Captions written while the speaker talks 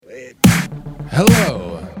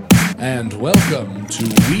Hello, and welcome to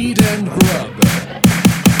Weed and Grub.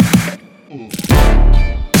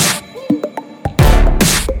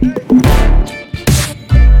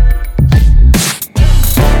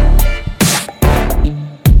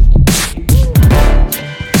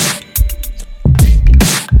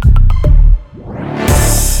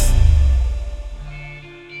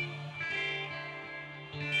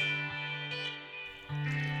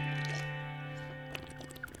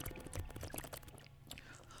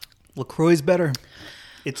 LaCroix's better.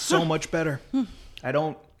 It's so much better. I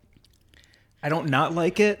don't not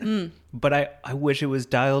like it, but I wish it was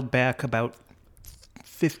dialed back about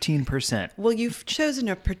 15%. Well, you've chosen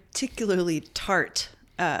a particularly tart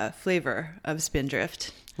flavor of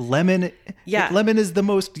Spindrift. Lemon. Yeah. Lemon is the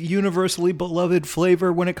most universally beloved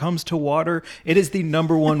flavor when it comes to water. It is the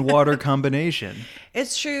number one water combination.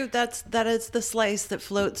 It's true. That is the slice that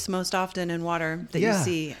floats most often in water that Yeah. you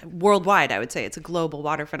see worldwide. I would say it's a global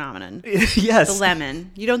water phenomenon. Yes. The lemon.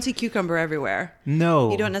 You don't see cucumber everywhere. No.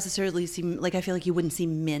 You don't necessarily see, like, I feel like you wouldn't see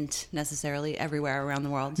mint necessarily everywhere around the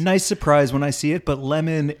world. Nice surprise when I see it, but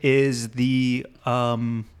lemon is the,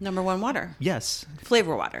 Number one water. yes,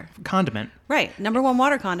 Flavor water. condiment. Right. Number one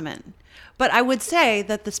water condiment. But I would say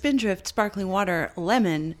that the Spindrift sparkling water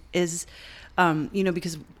lemon is,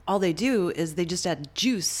 because all they do is they just add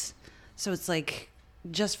juice. So it's like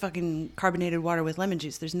just fucking carbonated water with lemon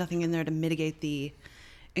juice. There's nothing in there to mitigate the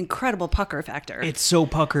incredible pucker factor. It's so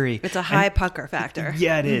puckery. It's a high pucker factor.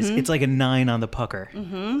 Yeah, it is. It's like a 9 on the pucker.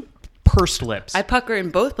 Mm-hmm. Pursed lips. I pucker in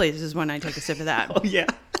both places when I take a sip of that. Oh, yeah.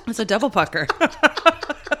 It's a double pucker.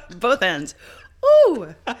 Both ends.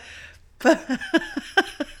 Ooh.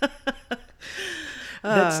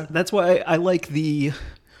 That's why I like the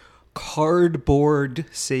cardboard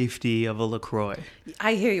safety of a LaCroix.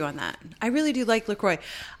 I hear you on that. I really do like LaCroix.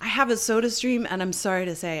 I have a soda stream, and I'm sorry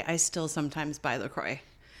to say I still sometimes buy LaCroix.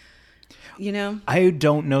 You know? I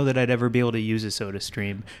don't know that I'd ever be able to use a soda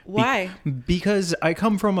stream. Why? Because I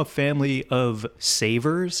come from a family of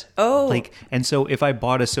savers. Oh. And so if I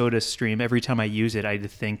bought a soda stream, every time I use it, I'd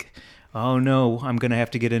think, oh no, I'm going to have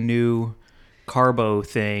to get a new carbo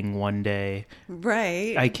thing one day.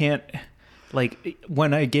 Right. I can't, like,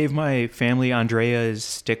 when I gave my family Andrea's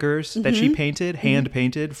stickers that she painted, hand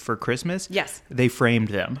painted for Christmas. Yes. They framed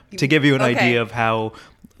them to give you an Okay. idea of how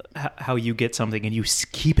you get something and you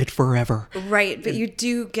keep it forever. Right, but you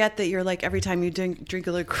do get that you're like, every time you drink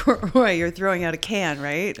a LaCroix, you're throwing out a can,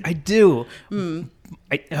 right? I do.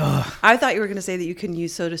 I thought you were going to say that you couldn't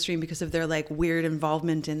use SodaStream because of their like weird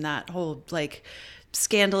involvement in that whole like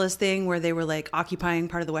scandalous thing where they were like occupying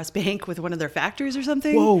part of the West Bank with one of their factories or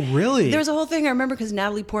something. Whoa, really? There was a whole thing I remember because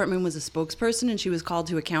Natalie Portman was a spokesperson and she was called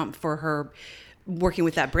to account for her working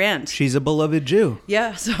with that brand. She's a beloved Jew.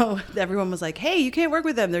 Yeah, so everyone was like, hey, you can't work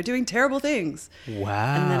with them. They're doing terrible things.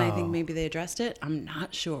 Wow. And then I think maybe they addressed it. I'm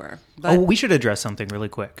not sure. But We should address something really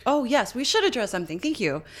quick. Oh, yes, we should address something. Thank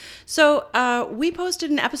you. So we posted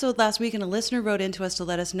an episode last week and a listener wrote into us to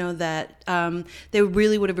let us know that they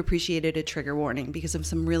really would have appreciated a trigger warning because of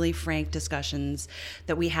some really frank discussions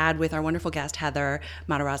that we had with our wonderful guest, Heather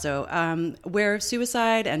Matarazzo, where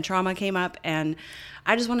suicide and trauma came up. And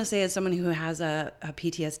I just want to say, as someone who has a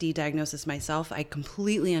PTSD diagnosis myself, I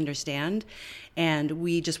completely understand. And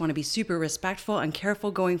we just want to be super respectful and careful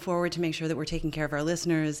going forward to make sure that we're taking care of our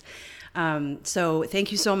listeners. So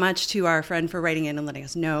thank you so much to our friend for writing in and letting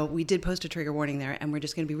us know. We did post a trigger warning there, and we're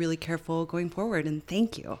just going to be really careful going forward. And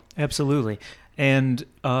thank you. Absolutely. And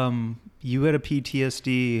you had a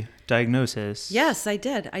PTSD diagnosis. Yes, I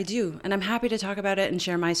did. I do. And I'm happy to talk about it and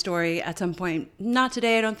share my story at some point. Not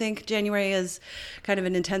today, I don't think. January is kind of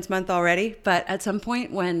an intense month already. But at some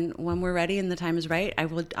point when we're ready and the time is right, I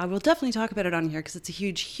will definitely talk about it on here because it's a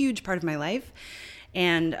huge, huge part of my life.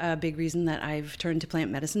 And a big reason that I've turned to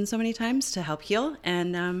plant medicine so many times to help heal.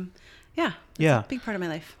 And it's a big part of my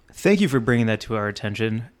life. Thank you for bringing that to our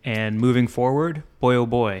attention. And moving forward, boy, oh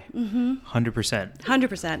boy, 100%.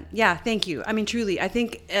 100%. Yeah, thank you. I mean, truly, I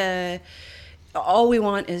think all we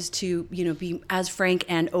want is to, be as frank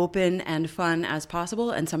and open and fun as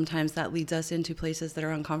possible. And sometimes that leads us into places that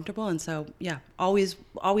are uncomfortable. And so, yeah, always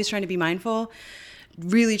trying to be mindful,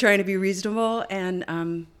 really trying to be reasonable.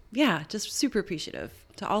 And, just super appreciative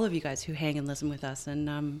to all of you guys who hang and listen with us.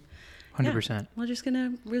 And 100%. We're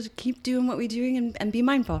just keep doing what we're doing and be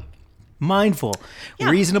mindful. Mindful. Yeah.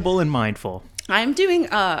 Reasonable and mindful. I'm doing,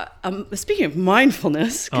 speaking of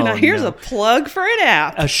mindfulness, here's a plug for an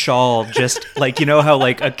app. A shawl, just like, how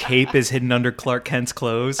like a cape is hidden under Clark Kent's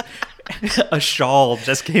clothes? A shawl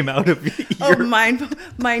just came out of your... my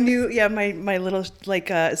new, my little like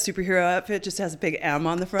superhero outfit just has a big M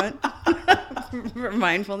on the front. for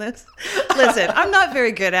mindfulness. Listen, I'm not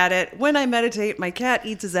very good at it. When I meditate, my cat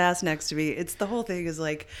eats his ass next to me. It's the whole thing is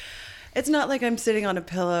like, it's not like I'm sitting on a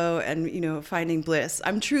pillow and, you know, finding bliss.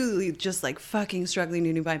 I'm truly just like fucking struggling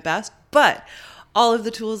to do my best. But all of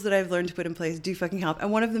the tools that I've learned to put in place do fucking help.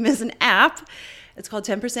 And one of them is an app. It's called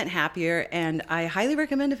 10% Happier. And I highly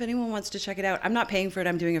recommend if anyone wants to check it out. I'm not paying for it.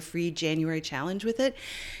 I'm doing a free January challenge with it.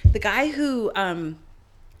 The guy who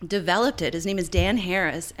developed it, his name is Dan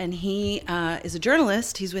Harris. And he is a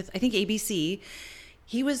journalist. He's with, I think, ABC.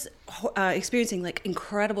 He was experiencing like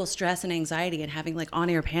incredible stress and anxiety and having like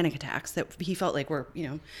on-air panic attacks that he felt like were, you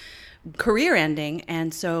know, career ending.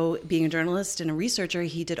 And so being a journalist and a researcher,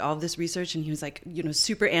 he did all of this research and he was like, you know,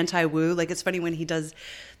 super anti-woo. Like it's funny when he does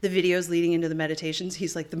the videos leading into the meditations,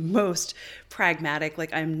 he's like the most pragmatic.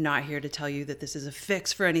 Like, I'm not here to tell you that this is a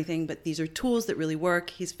fix for anything, but these are tools that really work.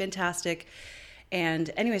 He's fantastic. And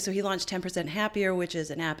anyway, so he launched 10% Happier, which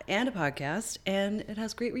is an app and a podcast, and it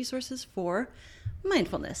has great resources for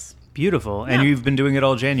mindfulness. Beautiful. Yeah. And you've been doing it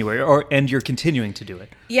all January, and you're continuing to do it.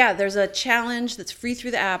 Yeah, there's a challenge that's free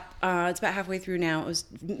through the app. It's about halfway through now. It was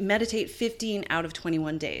meditate 15 out of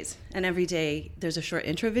 21 days. And every day there's a short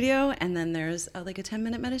intro video, and then there's like a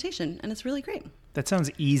 10-minute meditation, and it's really great. That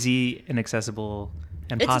sounds easy and accessible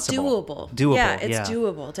and possible. It's doable. Doable, yeah, it's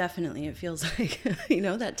doable, definitely. It feels like, you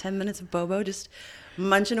know, that 10 minutes of Bobo just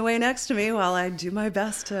munching away next to me while I do my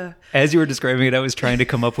best to... As you were describing it, I was trying to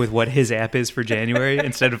come up with what his app is for January.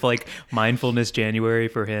 Instead of like Mindfulness January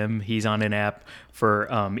for him, he's on an app for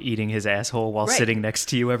eating his asshole while sitting next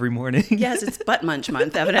to you every morning. Yes, it's butt munch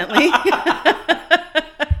month, evidently.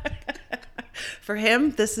 For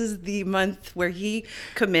him, this is the month where he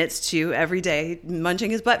commits to every day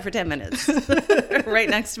munching his butt for 10 minutes right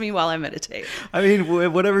next to me while I meditate. I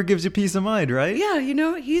mean, whatever gives you peace of mind, right? Yeah, you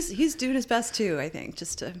know, he's doing his best too, I think,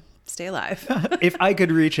 just to stay alive. If I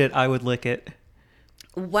could reach it, I would lick it.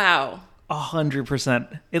 Wow.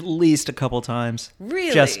 100%. At least a couple times.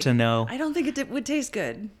 Really? Just to know. I don't think it would taste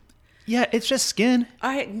good. Yeah, it's just skin.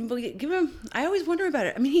 I always wonder about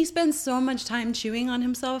it. I mean, he spends so much time chewing on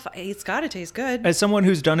himself. It's got to taste good. As someone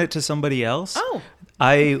who's done it to somebody else, Oh.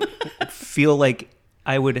 I feel like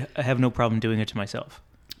I would have no problem doing it to myself.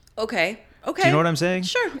 Okay. Do you know what I'm saying?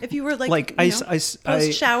 Sure. If you were Like,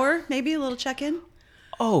 post shower, maybe a little check-in.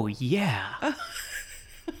 Oh, yeah.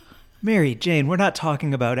 Mary Jane, we're not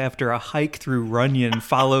talking about after a hike through Runyon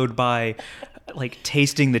followed by like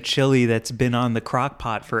tasting the chili that's been on the crock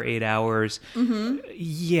pot for 8 hours. Mm-hmm.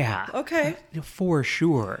 Yeah. Okay. For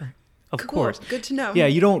sure. Of course. Good to know. Yeah,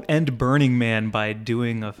 you don't end Burning Man by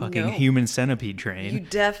doing a fucking No. human centipede train. You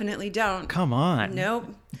definitely don't. Come on. Nope.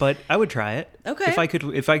 But I would try it. Okay.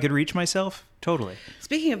 If I could reach myself, totally.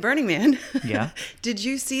 Speaking of Burning Man, Yeah. did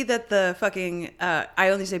you see that the fucking, I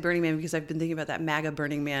only say Burning Man because I've been thinking about that MAGA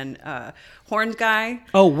Burning Man horned guy.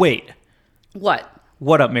 Oh, wait. What?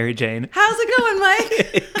 What up, Mary Jane? How's it going,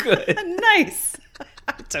 Mike? Good. Nice.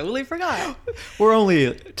 I totally forgot. We're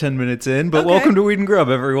only 10 minutes in, but Okay. welcome to Weed and Grub,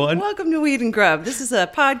 everyone. Welcome to Weed and Grub. This is a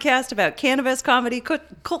podcast about cannabis, comedy,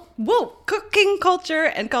 cooking culture,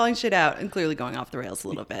 and calling shit out, and clearly going off the rails a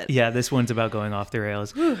little bit. Yeah, this one's about going off the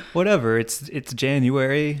rails. Whatever. It's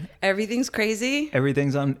January. Everything's crazy.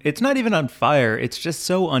 Everything's on. It's not even on fire. It's just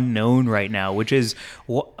so unknown right now, which is,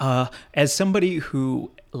 as somebody who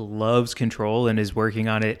loves control and is working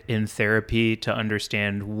on it in therapy to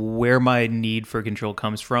understand where my need for control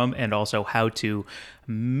comes from and also how to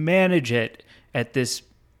manage it at this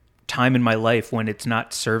time in my life when it's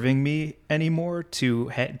not serving me anymore, to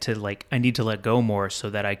like, I need to let go more so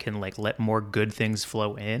that I can like let more good things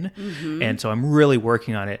flow in. Mm-hmm. And so I'm really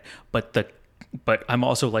working on it, but I'm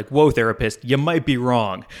also like, whoa, therapist, you might be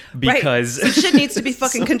wrong, because right. So shit needs to be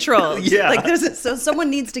fucking controlled. Yeah. Like so someone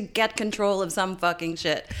needs to get control of some fucking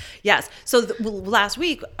shit. Yes. So last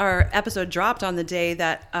week our episode dropped on the day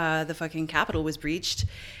that the fucking Capitol was breached,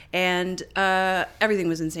 and everything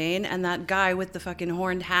was insane. And that guy with the fucking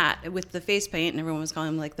horned hat with the face paint, and everyone was calling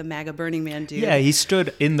him like the MAGA Burning Man dude. Yeah, he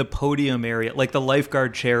stood in the podium area, like the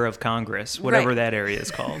lifeguard chair of Congress, whatever Right. that area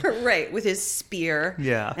is called. Right, with his spear.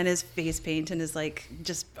 Yeah. And his face paint and his like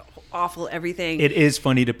just awful everything. It is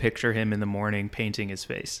funny to picture him in the morning painting his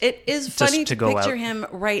face. It is funny to go picture out. him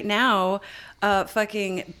right now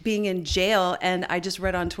fucking being in jail. And I just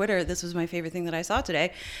read on Twitter, this was my favorite thing that I saw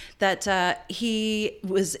today, that he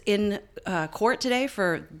was in court today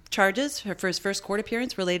for charges for his first court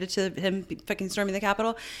appearance related to him fucking storming the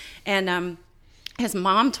Capitol. And his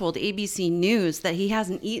mom told ABC News that he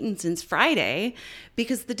hasn't eaten since Friday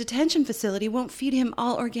because the detention facility won't feed him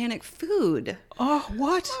all organic food. Oh,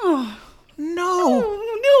 what? Oh,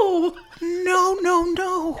 No. no.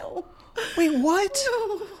 No. Wait, what?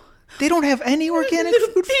 No. They don't have any organic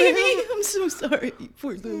food for him? Baby, I'm so sorry.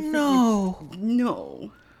 Poor little No.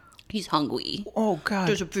 No. He's hungry. Oh, God.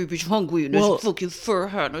 There's a baby's hungry and Well- there's a fucking fur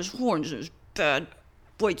hat and there's horns and there's bad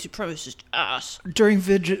white supremacist ass. During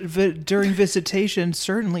visitation,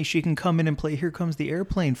 certainly she can come in and play Here Comes the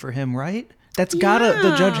Airplane for him, right? That's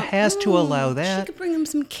the judge has to allow She that. could bring him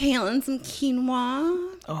some kale and some quinoa.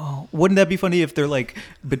 Oh, wouldn't that be funny if they're like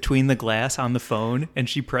between the glass on the phone and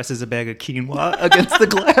she presses a bag of quinoa against the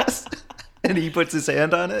glass and he puts his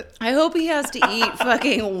hand on it? I hope he has to eat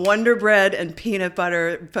fucking Wonder Bread and peanut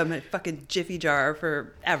butter from a fucking Jiffy jar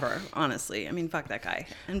forever, honestly. I mean, fuck that guy.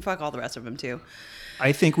 And fuck all the rest of them, too.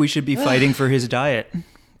 I think we should be fighting for his diet.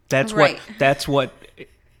 That's Right. That's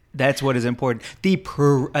what is important. The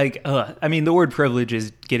word privilege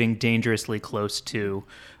is getting dangerously close to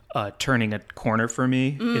turning a corner for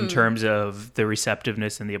me in terms of the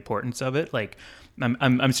receptiveness and the importance of it. Like,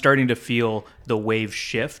 I'm starting to feel the wave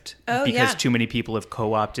shift because too many people have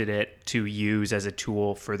co-opted it to use as a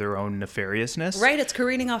tool for their own nefariousness. Right, it's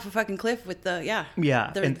careening off a fucking cliff with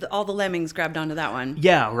all the lemmings grabbed onto that one.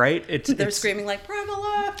 Yeah, right. They're screaming like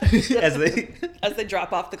Pramila as they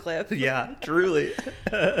drop off the cliff. Yeah, truly.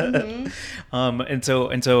 And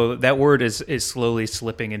so that word is slowly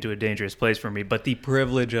slipping into a dangerous place for me. But the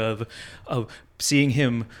privilege of seeing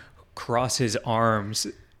him cross his arms,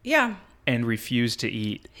 Yeah. and refuse to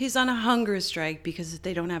eat. He's on a hunger strike because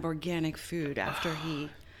they don't have organic food after he.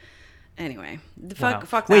 Anyway, fuck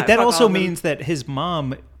that. Wait, that Fuck also all of them. means that his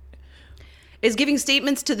mom is giving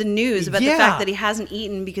statements to the news about the Yeah. fact that he hasn't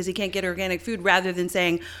eaten because he can't get organic food, rather than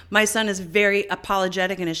saying, my son is very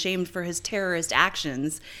apologetic and ashamed for his terrorist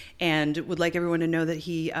actions and would like everyone to know that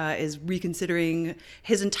he is reconsidering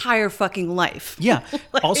his entire fucking life. Yeah.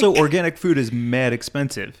 Also, organic food is mad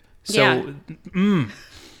expensive. So, Yeah.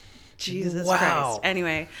 Jesus Wow. Christ.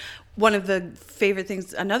 Anyway, another favorite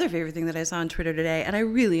thing that I saw on Twitter today, and I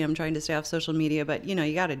really am trying to stay off social media, but you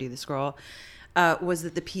got to do the scroll, was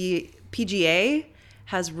that the PGA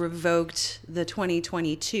has revoked the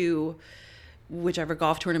 2022, whichever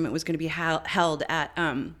golf tournament was going to be held at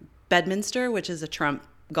Bedminster, which is a Trump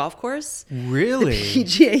golf course. Really? The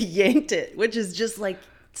PGA yanked it, which is just like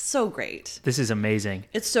so great. This is amazing.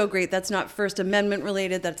 It's so great. That's not First Amendment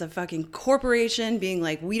related. That's a fucking corporation being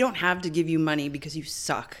like, we don't have to give you money because you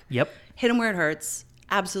suck. Yep. Hit them where it hurts.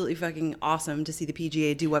 Absolutely fucking awesome to see the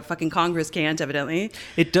PGA do what fucking Congress can't, evidently.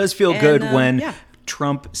 It does feel good when yeah.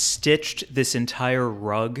 Trump stitched this entire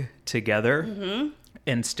rug together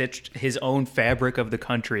and stitched his own fabric of the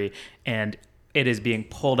country, and it is being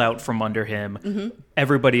pulled out from under him.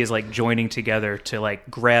 Everybody is like joining together to like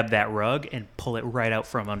grab that rug and pull it right out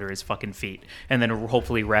from under his fucking feet, and then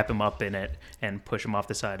hopefully wrap him up in it and push him off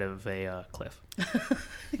the side of a cliff.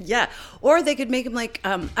 Yeah. Or they could make him like,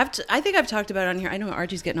 I think I've talked about it on here. I know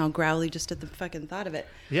Archie's getting all growly just at the fucking thought of it.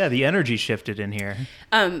 Yeah, the energy shifted in here.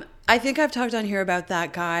 I think I've talked on here about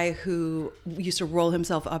that guy who used to roll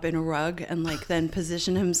himself up in a rug and like then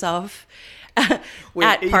position himself at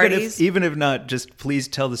parties. Even if not, just please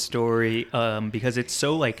tell the story because it's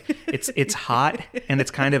so like it's hot and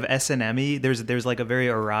it's kind of S&M-y. There's like a very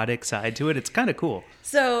erotic side to it. It's kind of cool.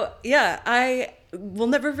 So yeah, I will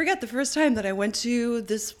never forget the first time that I went to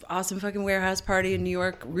this awesome fucking warehouse party in New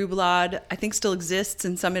York. Rublad, I think, still exists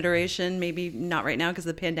in some iteration. Maybe not right now because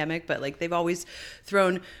of the pandemic, but like they've always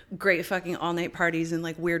thrown great fucking all night parties in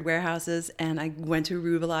like weird warehouses. And I went to a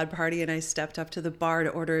Rublad party and I stepped up to the bar to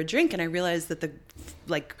order a drink and I realized that the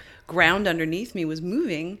like ground underneath me was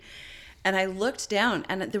moving. And I looked down,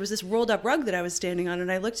 and there was this rolled up rug that I was standing on,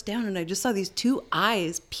 and I looked down, and I just saw these two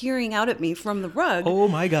eyes peering out at me from the rug. Oh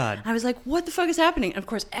my God. I was like, what the fuck is happening? And of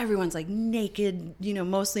course, everyone's like naked,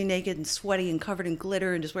 mostly naked and sweaty and covered in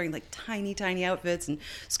glitter and just wearing like tiny, tiny outfits and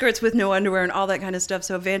skirts with no underwear and all that kind of stuff.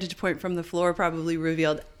 So a vantage point from the floor probably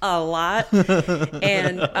revealed a lot.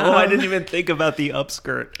 And I didn't even think about the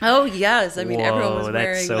upskirt. Oh, yes. I mean, everyone was Whoa,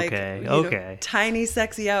 wearing that's like okay. tiny,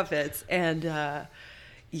 sexy outfits. And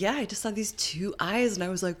yeah, I just saw these two eyes and I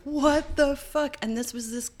was like, what the fuck? And this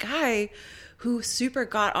was this guy who super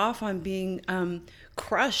got off on being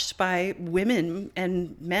crushed by women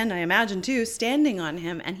and men, I imagine too, standing on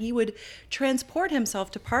him. And he would transport himself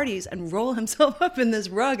to parties and roll himself up in this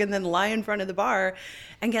rug and then lie in front of the bar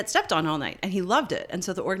and get stepped on all night. And he loved it. And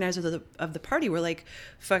so the organizers of the party were like,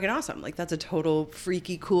 fucking awesome. Like, that's a total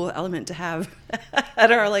freaky, cool element to have at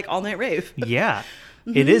our like all night rave. Yeah,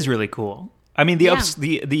 it is really cool. I mean, the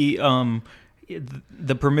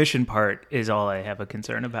permission part is all I have a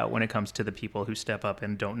concern about when it comes to the people who step up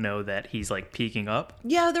and don't know that he's like peeking up.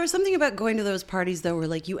 Yeah, there was something about going to those parties though, where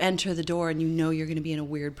like you enter the door and you're going to be in a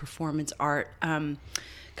weird performance art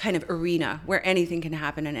kind of arena where anything can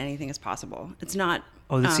happen and anything is possible. It's not.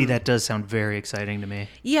 Oh, see, that does sound very exciting to me.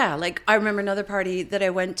 Yeah, like I remember another party that I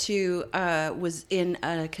went to was in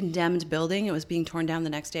a condemned building. It was being torn down the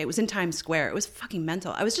next day. It was in Times Square. It was fucking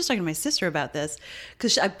mental. I was just talking to my sister about this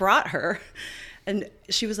because I brought her. And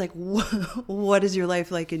she was like, what is your life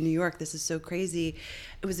like in New York? This is so crazy.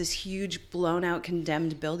 It was this huge, blown out,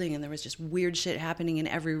 condemned building, and there was just weird shit happening in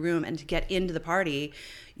every room. And to get into the party,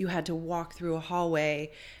 you had to walk through a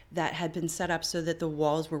hallway that had been set up so that the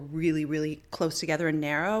walls were really, really close together and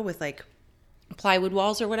narrow with like plywood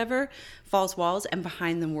walls or whatever, false walls, and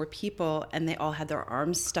behind them were people, and they all had their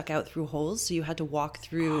arms stuck out through holes, so you had to walk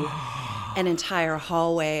through an entire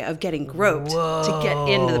hallway of getting groped to get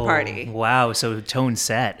into the party. Wow, so tone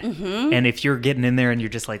set. Mm-hmm. And if you're getting in there and you're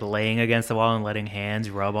just like laying against the wall and letting hands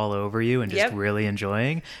rub all over you and just really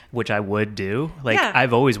enjoying, which I would do. Like,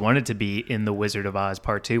 I've always wanted to be in the Wizard of Oz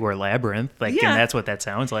Part 2 or Labyrinth, like, and that's what that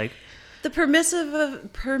sounds like. The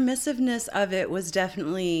permissiveness of it was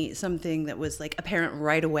definitely something that was like apparent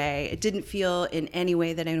right away. It didn't feel in any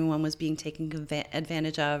way that anyone was being taken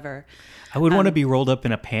advantage of. Or I would want to be rolled up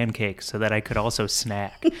in a pancake so that I could also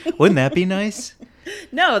snack. Wouldn't that be nice?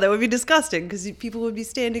 No, that would be disgusting because people would be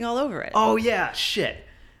standing all over it. Oh yeah, shit.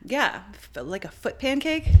 Yeah, like a foot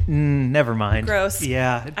pancake. Never mind. Gross.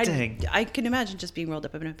 Yeah, dang. I can imagine just being rolled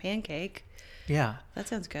up in a pancake. Yeah. That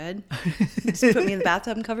sounds good. Just put me in the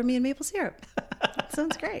bathtub and cover me in maple syrup. That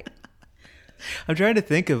sounds great. I'm trying to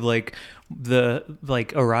think of like the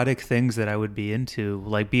like erotic things that I would be into,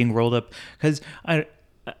 like being rolled up, because I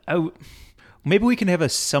maybe we can have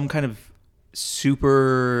some kind of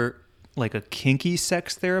super like a kinky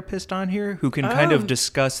sex therapist on here who can kind of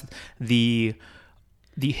discuss the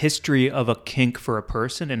history of a kink for a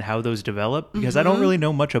person and how those develop, because I don't really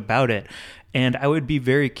know much about it. And I would be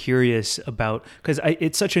very curious about, because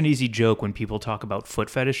it's such an easy joke when people talk about foot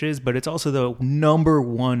fetishes, but it's also the number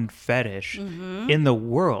one fetish in the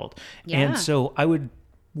world. Yeah. And so I would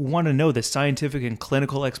want to know the scientific and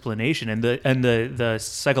clinical explanation and the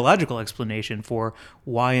psychological explanation for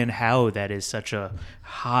why and how that is such a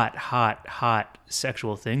hot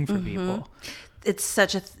sexual thing for people. It's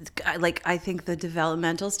such a, I think the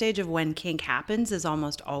developmental stage of when kink happens is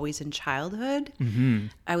almost always in childhood. Mm-hmm.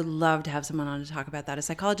 I would love to have someone on to talk about that, a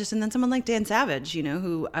psychologist, and then someone like Dan Savage,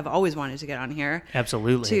 who I've always wanted to get on here.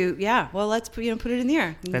 Absolutely. Well, let's put it in the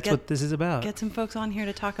air. That's what this is about. Get some folks on here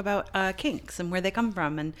to talk about kinks and where they come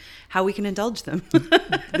from and how we can indulge them.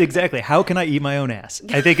 Exactly. How can I eat my own ass?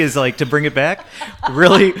 I think is like to bring it back,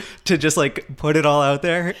 really to just like put it all out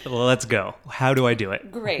there. Let's go. How do I do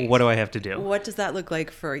it? Great. What do I have to do? What does that look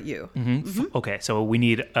like for you? Mm-hmm. Mm-hmm. Okay, so we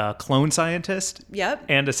need a clone scientist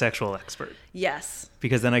and a sexual expert. Yes.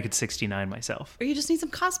 Because then I could 69 myself. Or you just need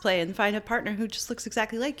some cosplay and find a partner who just looks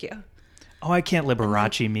exactly like you. Oh, I can't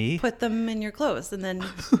Liberace me. Put them in your clothes and then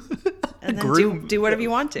do whatever you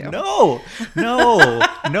want to. No,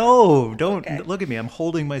 don't look at me. I'm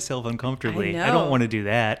holding myself uncomfortably. I don't want to do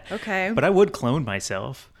that. Okay. But I would clone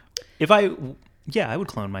myself. I would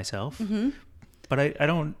clone myself. Mm-hmm. But I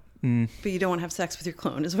don't. But you don't want to have sex with your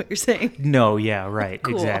clone, is what you're saying? No, yeah, right,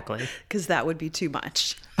 cool. Exactly. Because that would be too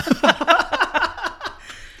much.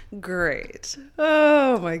 Great.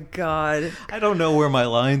 Oh my God. I don't know where my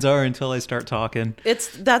lines are until I start talking.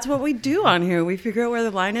 That's what we do on here. We figure out where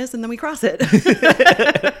the line is and then we cross it.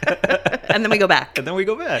 And then we go back.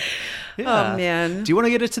 Yeah. Oh man. Do you want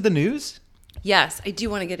to get into the news? Yes, I do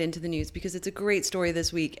want to get into the news because it's a great story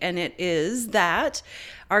this week, and it is that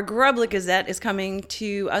our Grublik Gazette is coming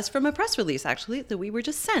to us from a press release, actually, that we were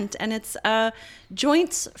just sent, and it's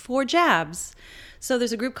Joints for Jabs. So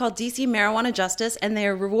there's a group called DC Marijuana Justice, and they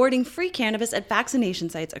are rewarding free cannabis at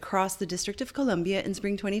vaccination sites across the District of Columbia in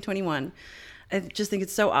spring 2021. I just think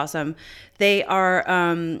it's so awesome. They are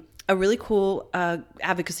a really cool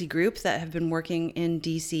advocacy group that have been working in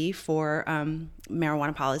DC for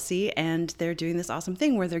marijuana policy, and they're doing this awesome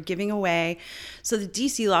thing where they're giving away. So the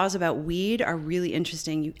DC laws about weed are really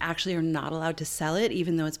interesting. You actually are not allowed to sell it,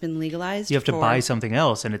 even though it's been legalized. You have to buy something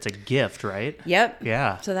else, and it's a gift, right? Yep.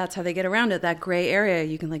 Yeah. So that's how they get around it. That gray area,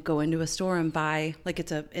 you can like go into a store and buy, like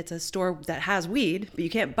it's a store that has weed, but you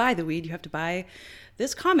can't buy the weed. You have to buy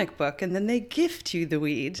this comic book, and then they gift you the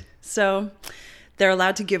weed. So they're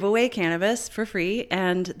allowed to give away cannabis for free,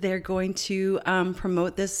 and they're going to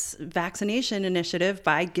promote this vaccination initiative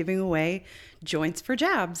by giving away joints for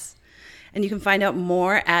jabs. And you can find out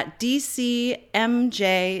more at dcmj.org,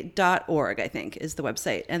 I think, is the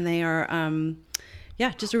website. And they are,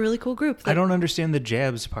 just a really cool group. I don't understand the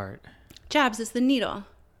jabs part. Jabs is the needle.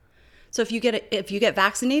 So if you get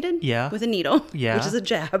vaccinated Yeah. with a needle, Yeah. which is a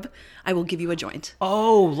jab, I will give you a joint.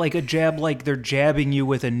 Oh, like a jab, like they're jabbing you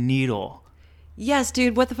with a needle. Yes,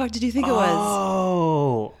 dude. What the fuck did you think it was?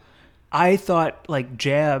 Oh, I thought like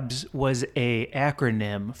jabs was a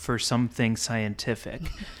acronym for something scientific.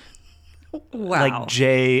 Wow. Like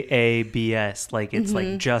JABS, like it's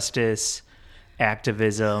like justice,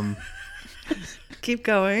 activism. Keep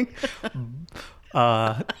going.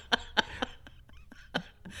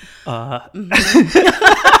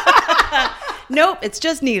 Nope, it's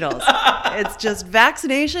just needles. It's just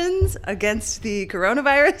vaccinations against the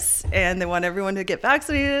coronavirus, and they want everyone to get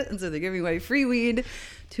vaccinated, and so they're giving away free weed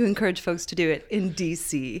to encourage folks to do it in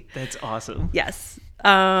DC. That's awesome. Yes. They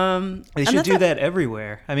and should that's do not- that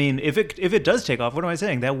everywhere. I mean, if it does take off, what am I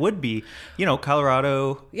saying? That would be,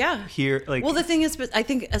 Colorado. Yeah. Here, like. Well, the thing is, I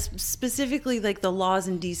think specifically like the laws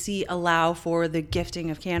in DC allow for the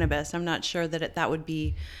gifting of cannabis. I'm not sure that that would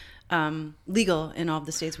be legal in all of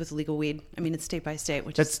the states with legal weed. I mean, it's state by state,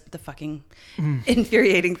 which is the fucking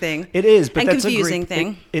infuriating thing. It is, but and that's confusing a great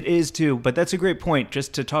thing. It is too, but that's a great point.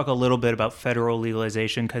 Just to talk a little bit about federal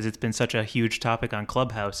legalization, because it's been such a huge topic on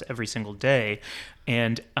Clubhouse every single day,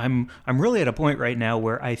 and I'm really at a point right now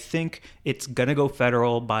where I think it's gonna go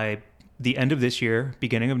federal by the end of this year,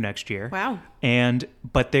 beginning of next year. Wow.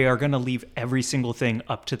 But they are gonna leave every single thing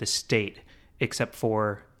up to the state, except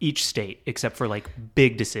for each state, except for like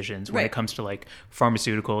big decisions when Right. it comes to like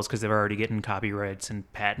pharmaceuticals, because they're already getting copyrights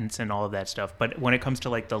and patents and all of that stuff. But when it comes to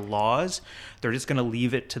like the laws, they're just going to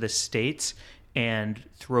leave it to the states and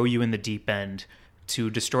throw you in the deep end to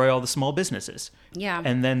destroy all the small businesses. Yeah.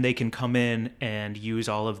 And then they can come in and use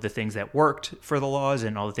all of the things that worked for the laws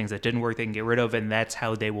and all the things that didn't work, they can get rid of. And that's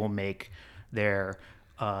how they will make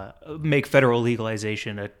make federal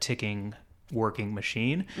legalization a ticking working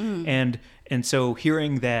machine. And so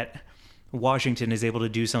hearing that Washington is able to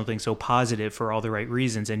do something so positive for all the right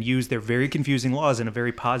reasons and use their very confusing laws in a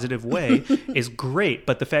very positive way is great.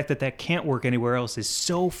 But the fact that that can't work anywhere else is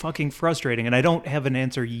so fucking frustrating. And I don't have an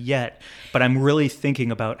answer yet, but I'm really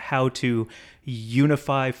thinking about how to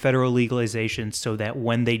unify federal legalization so that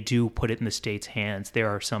when they do put it in the state's hands, there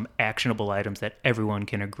are some actionable items that everyone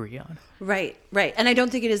can agree on. Right, right. And I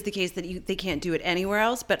don't think it is the case that they can't do it anywhere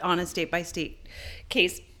else, but on a state-by-state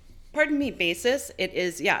case, basis, it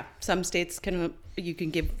is, some states you can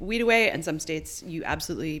give weed away, and some states you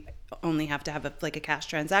absolutely only have to have a cash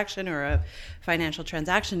transaction or a financial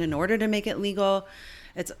transaction in order to make it legal.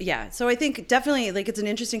 So I think definitely it's an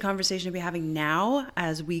interesting conversation to be having now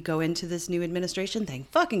as we go into this new administration, thank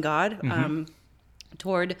fucking God,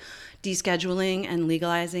 toward descheduling and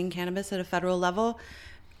legalizing cannabis at a federal level.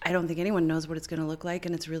 I don't think anyone knows what it's going to look like,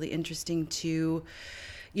 and it's really interesting to,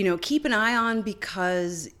 keep an eye on,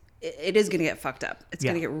 because it is going to get fucked up. It's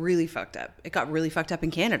going to get really fucked up. It got really fucked up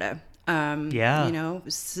in Canada.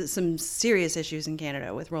 Some serious issues in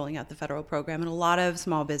Canada with rolling out the federal program, and a lot of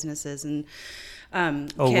small businesses and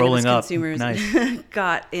cannabis consumers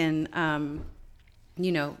got in,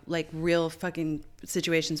 real fucking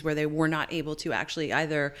situations where they were not able to actually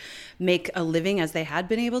either make a living as they had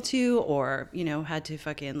been able to, or, had to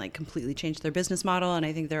fucking completely change their business model. And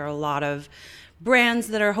I think there are a lot of brands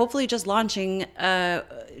that are hopefully just launching,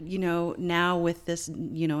 now with this,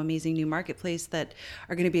 amazing new marketplace that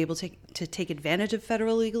are going to be able to take advantage of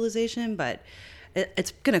federal legalization, but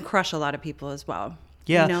it's going to crush a lot of people as well.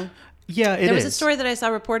 Yeah. Yeah, There was a story that I saw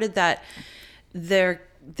reported that there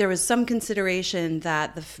was some consideration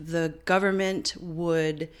that the government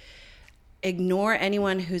would ignore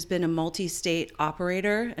anyone who's been a multi-state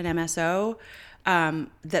operator, an MSO,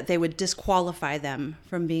 that they would disqualify them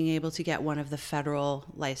from being able to get one of the federal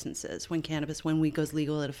licenses when weed goes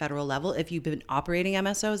legal at a federal level, if you've been operating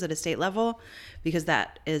MSOs at a state level, because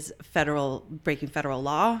that is breaking federal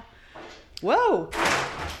law. Whoa.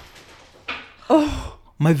 Oh,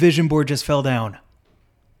 my vision board just fell down.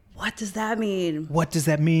 What does that mean? What does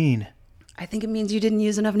that mean? I think it means you didn't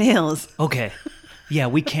use enough nails. Okay. Yeah,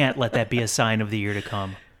 we can't let that be a sign of the year to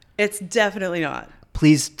come. It's definitely not.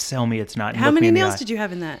 Please tell me it's not. How many nails did you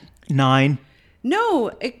have in that? 9.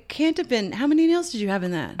 No, it can't have been. How many nails did you have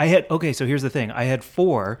in that? So here's the thing. I had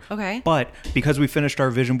 4. Okay. But because we finished our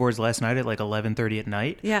vision boards last night at 11:30 at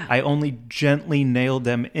night, yeah, I only gently nailed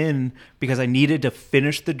them in because I needed to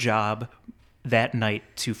finish the job that night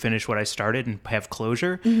to finish what I started and have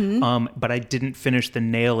closure. Mm-hmm. But I didn't finish the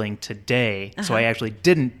nailing today. So I actually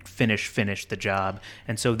didn't finish the job.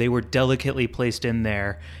 And so they were delicately placed in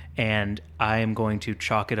there. and I am going to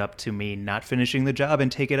chalk it up to me not finishing the job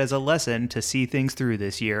and take it as a lesson to see things through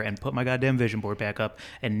this year and put my goddamn vision board back up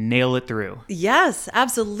and nail it through. Yes,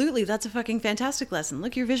 absolutely. That's a fucking fantastic lesson.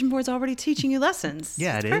 Look, your vision board's already teaching you lessons.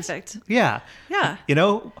 Yeah, it's it is. perfect. Yeah. Yeah. You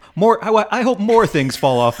know, I hope more things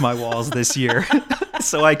fall off my walls this year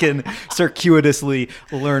so I can circuitously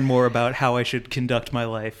learn more about how I should conduct my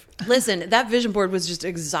life. Listen, that vision board was just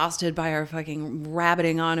exhausted by our fucking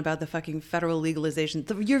rabbiting on about the fucking federal legalization.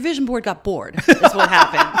 Your vision board got bored, is what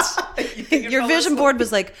happened. Your vision board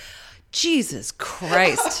was like, Jesus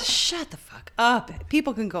Christ, shut the fuck up.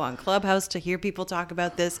 People can go on Clubhouse to hear people talk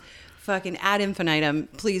about this fucking ad infinitum.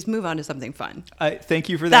 Please move on to something fun. I thank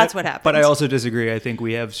you for that. That's what happened. But I also disagree. I think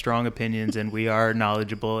we have strong opinions and we are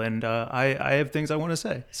knowledgeable, and I have things I want to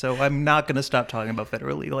say. So I'm not going to stop talking about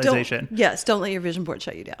federal legalization. Don't let your vision board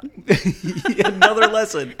shut you down. Another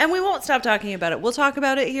lesson. And we won't stop talking about it. We'll talk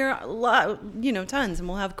about it here a lot, tons, and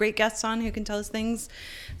we'll have great guests on who can tell us things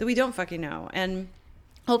that we don't fucking know. And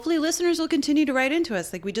hopefully listeners will continue to write into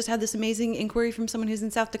us. Like, we just had this amazing inquiry from someone who's in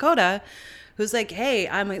South Dakota who's like, hey,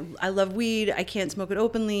 I love weed. I can't smoke it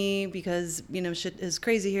openly because, shit is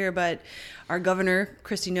crazy here. But our governor,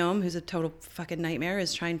 Kristi Noem, who's a total fucking nightmare,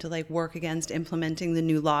 is trying to work against implementing the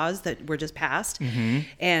new laws that were just passed. Mm-hmm.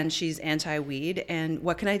 And she's anti-weed. And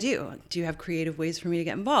what can I do? Do you have creative ways for me to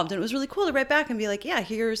get involved? And it was really cool to write back and be like, yeah,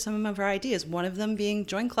 here are some of our ideas. One of them being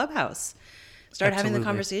join Clubhouse. Start having the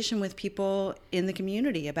conversation with people in the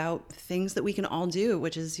community about things that we can all do,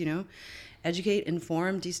 which is, educate,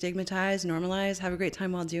 inform, destigmatize, normalize, have a great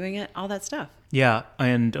time while doing it, all that stuff. Yeah,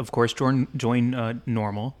 and of course, join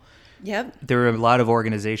NORML. Yep. There are a lot of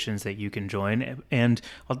organizations that you can join, and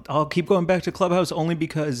I'll keep going back to Clubhouse only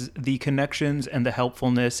because the connections and the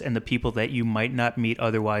helpfulness and the people that you might not meet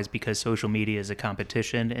otherwise, because social media is a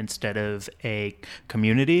competition instead of a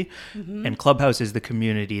community, and Clubhouse is the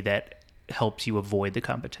community that helps you avoid the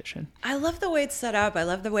competition. I love the way it's set up. I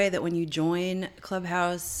love the way that when you join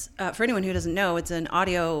Clubhouse, for anyone who doesn't know, it's an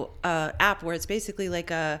audio app where it's basically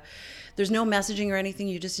there's no messaging or anything.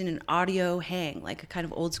 You're just in an audio hang, like a kind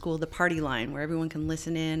of old school, the party line where everyone can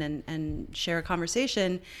listen in and share a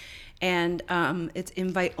conversation. And it's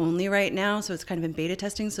invite only right now. So it's kind of in beta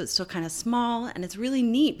testing. So it's still kind of small, and it's really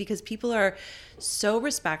neat because people are so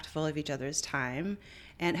respectful of each other's time.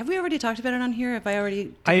 And have we already talked about it on here? Have I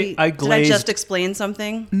already? Did I just explain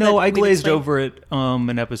something? No, I glazed over it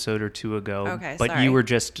an episode or two ago. Okay, but sorry. You were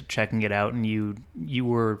just checking it out, and you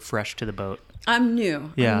were fresh to the boat. I'm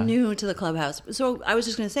new. Yeah. I'm new to the Clubhouse. So I was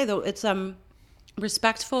just going to say though, it's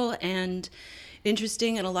respectful and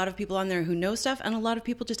interesting, and a lot of people on there who know stuff, and a lot of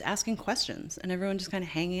people just asking questions, and everyone just kind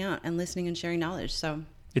of hanging out and listening and sharing knowledge. So.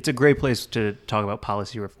 It's a great place to talk about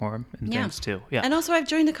policy reform and things too. Yeah. And also I've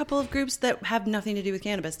joined a couple of groups that have nothing to do with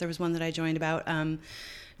cannabis. There was one that I joined about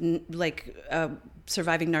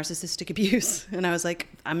surviving narcissistic abuse. And I was like,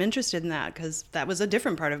 I'm interested in that because that was a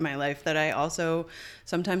different part of my life that I also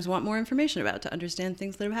sometimes want more information about to understand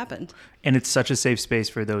things that have happened. And it's such a safe space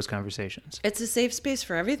for those conversations. It's a safe space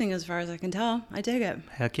for everything as far as I can tell. I dig it.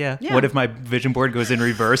 Heck yeah. Yeah. What if my vision board goes in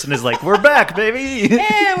reverse and is like, we're back, baby?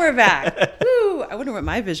 And we're back. Woo! I wonder what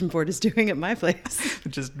my vision board is doing at my place.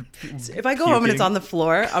 Just if I go home and it's on the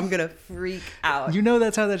floor, I'm going to freak out. You know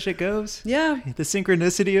that's how that shit goes? Yeah. The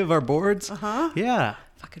synchronicity of our boards? Uh-huh. Yeah.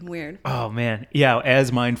 Fucking weird. Oh, man. Yeah,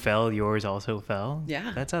 as mine fell, yours also fell.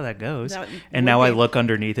 Yeah. That's how that goes. That and now I look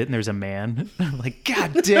underneath it and there's a man. I'm like,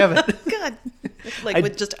 God damn it. God.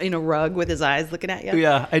 With just in a rug with his eyes looking at you.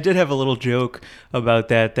 Yeah, I did have a little joke about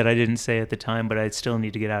that I didn't say at the time, but I still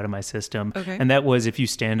need to get out of my system. Okay. And that was if you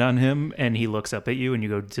stand on him and he looks up at you and you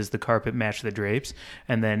go, does the carpet match the drapes?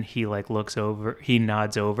 And then he looks over, he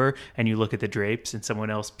nods over and you look at the drapes and someone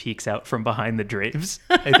else peeks out from behind the drapes.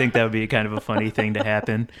 I think that would be kind of a funny thing to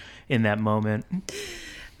happen in that moment.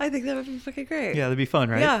 I think that would be fucking great. Yeah, that'd be fun,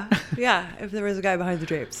 right? Yeah. If there was a guy behind the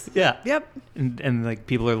drapes. Yeah. Yep. And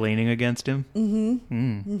people are leaning against him.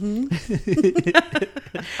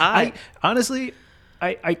 I honestly,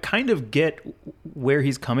 I kind of get where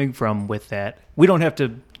he's coming from with that. We don't have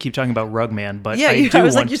to keep talking about Rugman, but I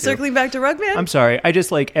was like, you're circling back to Rugman? I'm sorry. I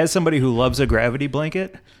just as somebody who loves a gravity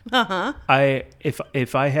blanket,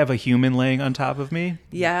 if I have a human laying on top of me,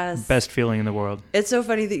 yes, best feeling in the world. It's so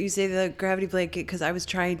funny that you say the gravity blanket because I was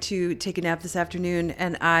trying to take a nap this afternoon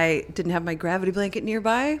and I didn't have my gravity blanket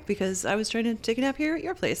nearby because I was trying to take a nap here at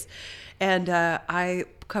your place. And I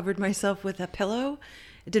covered myself with a pillow.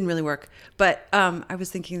 It didn't really work. But I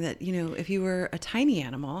was thinking that, if you were a tiny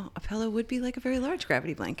animal, a pillow would be like a very large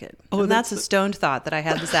gravity blanket. Oh, and that's a stoned thought that I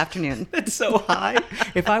had this afternoon. It's so high.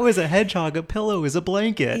 If I was a hedgehog, a pillow is a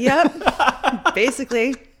blanket. Yep.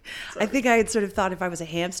 Basically. I think I had sort of thought if I was a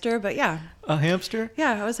hamster, but yeah. A hamster?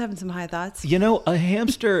 Yeah, I was having some high thoughts. You know, a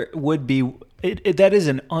hamster would be... that is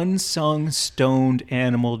an unsung, stoned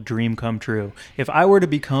animal dream come true. If I were to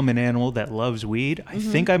become an animal that loves weed, I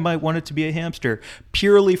think I might want it to be a hamster,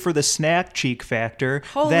 purely for the snack cheek factor.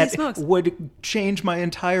 Holy that smokes. would change my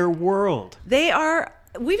entire world. They are...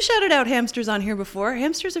 We've shouted out hamsters on here before.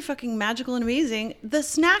 Hamsters are fucking magical and amazing. The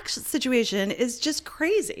snack situation is just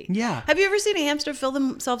crazy. Yeah. Have you ever seen a hamster fill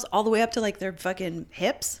themselves all the way up to like their fucking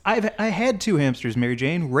hips? I had 2 hamsters, Mary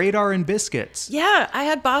Jane, Radar and Biscuits. Yeah, I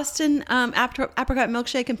had Boston apricot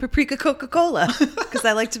milkshake and paprika Coca-Cola because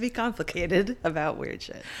I like to be complicated about weird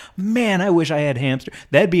shit. Man, I wish I had hamster.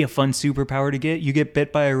 That'd be a fun superpower to get. You get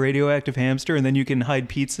bit by a radioactive hamster and then you can hide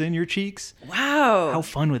pizza in your cheeks. Wow. How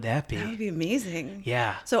fun would that be? That would be amazing. Yeah.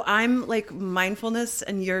 So I'm like mindfulness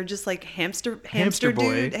and you're just like hamster boy.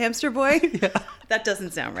 dude, hamster boy. Yeah. That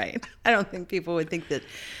doesn't sound right. I don't think people would think that,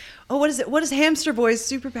 oh, what is it? What is hamster boy's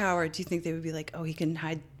superpower? Do you think they would be like, oh, he can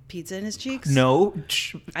hide pizza in his cheeks? No.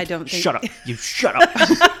 I don't think. Shut up. You shut up.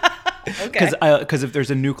 Okay. Because if there's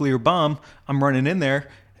a nuclear bomb, I'm running in there,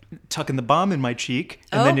 tucking the bomb in my cheek,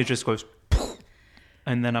 and then it just goes,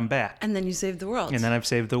 and then I'm back. And then you save the world. And then I've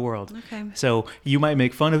saved the world. Okay. So you might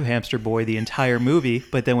make fun of Hamster Boy the entire movie,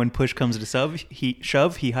 but then when push comes to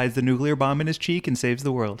shove, he hides the nuclear bomb in his cheek and saves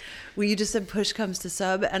the world. Well, you just said push comes to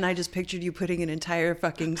sub, and I just pictured you putting an entire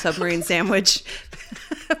fucking submarine sandwich,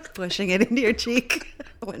 pushing it into your cheek.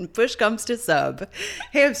 When push comes to sub,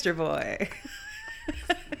 Hamster Boy.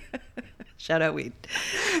 Shout out weed.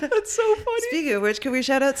 That's so funny. Speaking of which, can we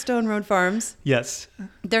shout out Stone Road Farms? Yes.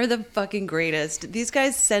 They're the fucking greatest. These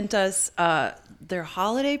guys sent us their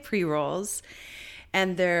holiday pre-rolls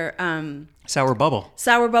and their Sour Bubble.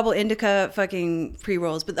 Sour Bubble Indica fucking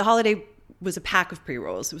pre-rolls. But the holiday was a pack of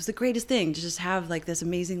pre-rolls. It was the greatest thing to just have like this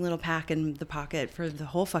amazing little pack in the pocket for the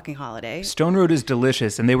whole fucking holiday. Stone Road is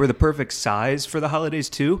delicious, and they were the perfect size for the holidays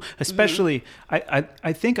too. Especially,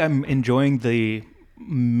 I think I'm enjoying the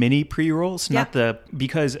mini pre-rolls,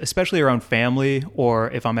 because especially around family, or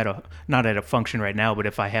if I'm not at a function right now, but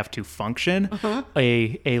if I have to function,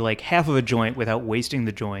 a like half of a joint without wasting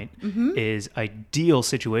the joint is ideal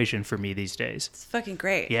situation for me these days. It's fucking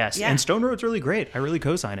great. Yes, Yeah. and Stone Road's really great. I really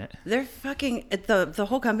co-sign it. They're fucking, the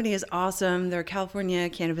whole company is awesome. They're a California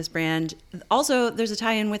cannabis brand. Also, there's a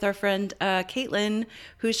tie-in with our friend Caitlin,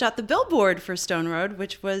 who shot the billboard for Stone Road,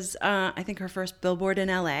 which was, I think, her first billboard in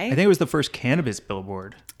LA. I think it was the first cannabis billboard.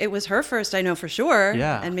 It was her first, I know for sure.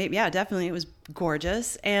 Yeah. And maybe, definitely. It was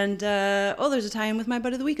gorgeous. And, there's a tie-in with my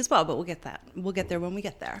Bud of the Week as well, but we'll get that. We'll get there when we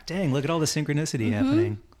get there. Dang, look at all the synchronicity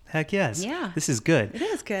happening. Heck yes. Yeah. This is good. It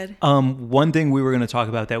is good. One thing we were going to talk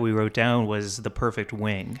about that we wrote down was the perfect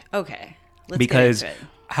wing. Okay. Let's Because get into it.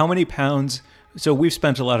 how many pounds... So we've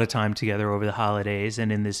spent a lot of time together over the holidays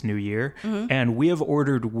and in this new year, and we have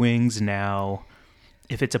ordered wings now.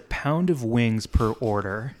 If it's a pound of wings per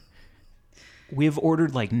order... We have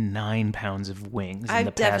ordered like 9 pounds of wings in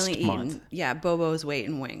the past definitely month. eaten, Bobo's weight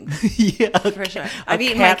in wings. Yeah, For sure. I've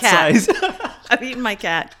eaten my cat. size. I've eaten my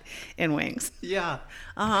cat in wings. Yeah.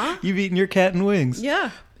 You've eaten your cat in wings.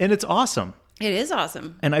 Yeah. And it's awesome. It is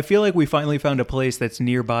awesome. And I feel like we finally found a place that's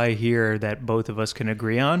nearby here that both of us can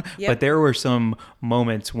agree on. Yep. But there were some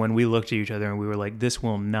moments when we looked at each other and we were like, this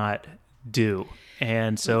will not do.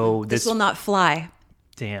 And so This will not fly.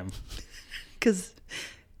 Damn. Because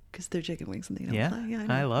they're chicken wings and they don't fly. Yeah,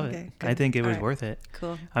 I love Okay, it. good. I think it All was right. worth it.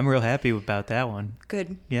 Cool. I'm real happy about that one.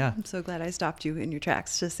 Good. Yeah. I'm so glad I stopped you in your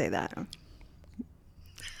tracks. Just say that.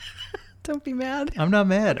 Don't be mad. I'm not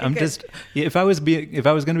mad. I'm good. just if I was going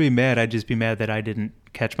to be mad, I'd just be mad that I didn't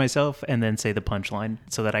catch myself and then say the punchline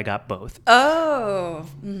so that I got both. Oh.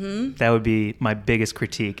 That would be my biggest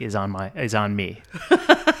critique is on me.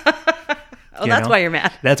 Oh, that's why you're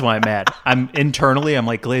mad. That's why I'm mad. I'm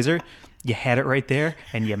like, Glazer, you had it right there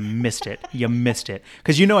and you missed it. You missed it.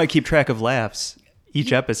 Because I keep track of laughs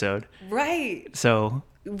each episode. Right. So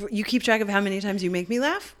You keep track of how many times you make me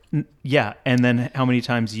laugh? yeah, and then how many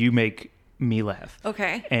times you make me laugh.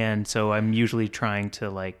 Okay. And so I'm usually trying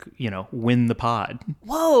to win the pod.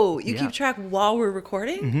 Whoa. You Yeah. keep track while we're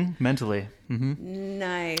recording? Mentally.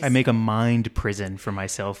 Nice. I make a mind prison for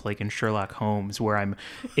myself, like in Sherlock Holmes, where I'm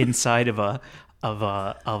inside of a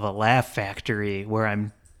laugh factory where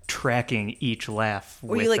I'm tracking each laugh.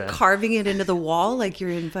 Or you carving it into the wall like you're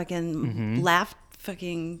in fucking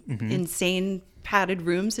insane padded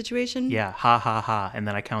room situation? Yeah, ha ha ha, and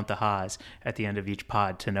then I count the ha's at the end of each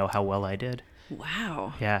pod to know how well I did.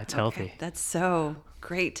 Wow. Yeah, it's healthy. That's so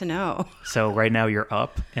great to know. So right now you're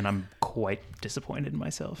up, and I'm quite disappointed in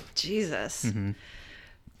myself. Jesus.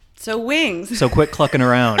 So wings. So quit clucking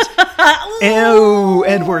around. Ew,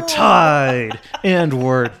 and we're tied. And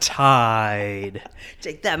we're tied.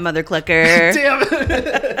 Take that, mother clucker. Damn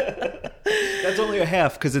it. That's only a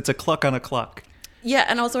half because it's a cluck on a cluck. Yeah,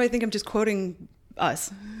 and also I think I'm just quoting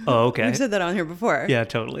us. Oh, okay. We've said that on here before. Yeah,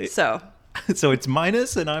 totally. So So it's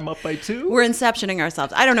minus and I'm up by 2? we're inceptioning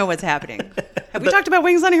ourselves. I don't know what's happening. Have we talked about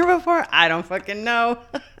wings on here before? I don't fucking know.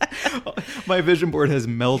 My vision board has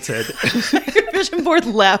melted. Your vision board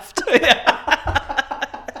left.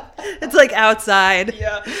 It's like outside.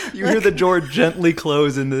 Yeah. You hear the door gently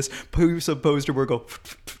close and this piece of poster board go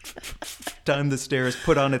down the stairs,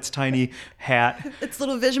 put on its tiny hat. It's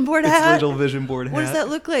little vision board Its hat. little vision board hat. What does that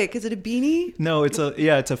look like? Is it a beanie? No, it's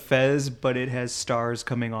a fez, but it has stars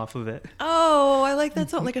coming off of it. Oh, I like that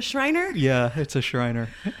song. Like a Shriner? Yeah, it's a Shriner.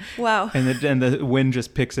 Wow. And the wind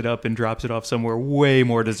just picks it up and drops it off somewhere way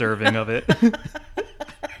more deserving of it.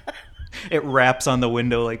 It wraps on the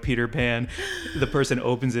window like Peter Pan. The person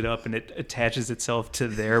opens it up and it attaches itself to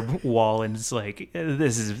their wall and it's like,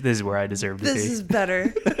 this is where I deserve to be. This is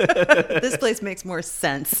better. This place makes more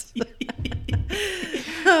sense.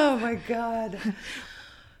 Oh my God.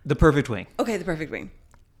 The perfect wing. Okay, the perfect wing.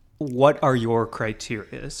 What are your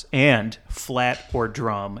criterias? And flat or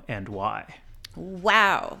drum and why?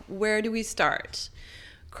 Wow. Where do we start?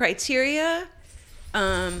 Criteria.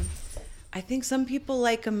 I think some people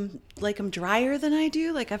like them drier than I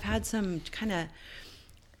do. Like I've had some kind of,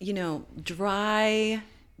 dry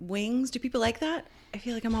wings. Do people like that? I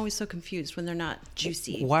feel like I'm always so confused when they're not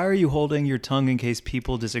juicy. Why are you holding your tongue in case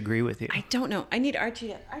people disagree with you? I don't know. I need Archie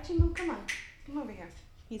to... Archie, move, come on. Come over here.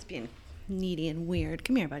 He's being needy and weird.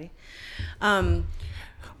 Come here, buddy.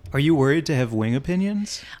 Are you worried to have wing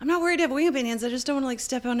opinions? I'm not worried to have wing opinions. I just don't want to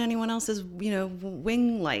step on anyone else's,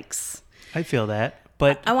 wing likes. I feel that,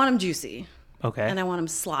 but I want them juicy. okay. And I want them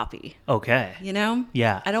sloppy. Okay.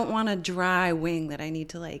 Yeah. I don't want a dry wing that I need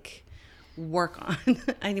to work on.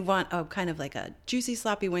 I want a kind of like a juicy,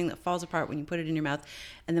 sloppy wing that falls apart when you put it in your mouth.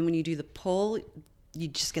 And then when you do the pull, you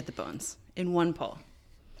just get the bones in one pull.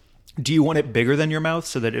 Do you want it bigger than your mouth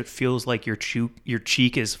so that it feels like your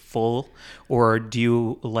cheek is full? Or do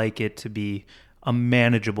you like it to be a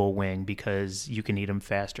manageable wing because you can eat them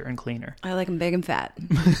faster and cleaner? I like them big and fat.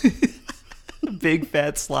 Big,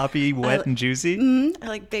 fat, sloppy, wet, and juicy? I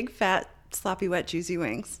like big, fat, sloppy, wet, juicy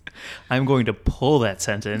wings. I'm going to pull that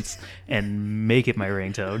sentence and make it my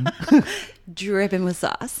ringtone. Dripping with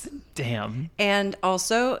sauce. Damn. And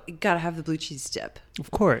also, gotta have the blue cheese dip.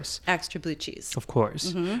 Of course. Extra blue cheese. Of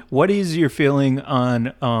course. What is your feeling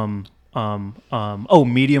on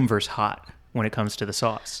medium versus hot when it comes to the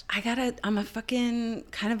sauce? I'm a fucking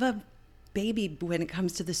kind of a baby when it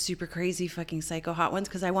comes to the super crazy fucking psycho hot ones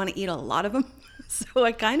because I want to eat a lot of them. So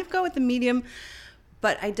I kind of go with the medium,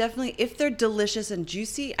 but I definitely, if they're delicious and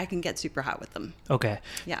juicy, I can get super hot with them. Okay.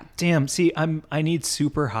 Yeah. Damn. See, I need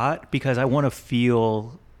super hot because I want to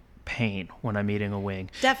feel pain when I'm eating a wing.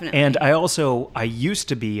 Definitely. And I used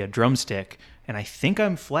to be a drumstick, and I think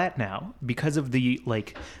I'm flat now because of the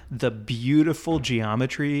beautiful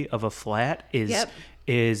geometry of a flat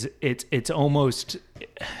it's almost,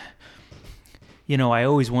 I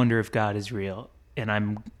always wonder if God is real, and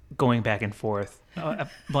I'm going back and forth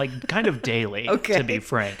kind of daily, Okay. to be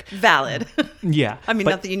frank. Valid. Yeah. I mean,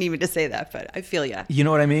 but, not that you need me to say that, but I feel ya. you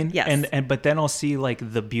know what I mean? Yes. But then I'll see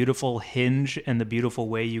the beautiful hinge and the beautiful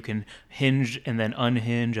way you can hinge and then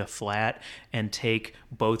unhinge a flat and take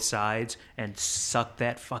both sides and suck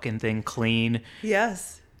that fucking thing clean.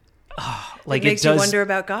 Yes. Like It makes you wonder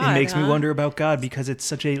about God, It makes me huh? wonder about God because it's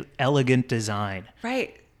such a elegant design.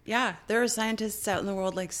 Right. Yeah. There are scientists out in the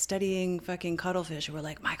world studying fucking cuttlefish who are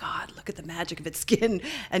like, my God, look at the magic of its skin.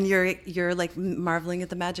 And you're marveling at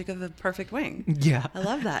the magic of a perfect wing. Yeah. I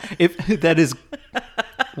love that. If that is,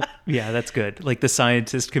 yeah, that's good. Like the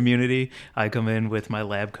scientist community, I come in with my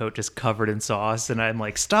lab coat just covered in sauce and I'm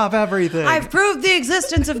like, stop everything. I've proved the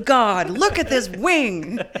existence of God. Look at this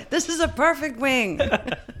wing. This is a perfect wing.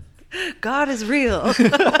 God is real.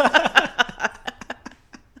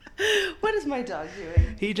 What is my dog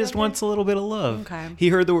doing? He just wants a little bit of love. Okay. He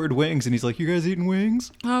heard the word wings and he's like, you guys eating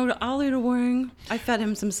wings? Oh, I'll eat a wing. I fed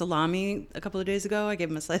him some salami a couple of days ago. I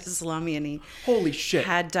gave him a slice of salami and he Holy shit.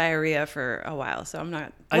 had diarrhea for a while. So I'm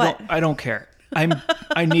not. I don't care.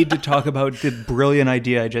 I need to talk about the brilliant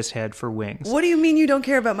idea I just had for wings. What do you mean you don't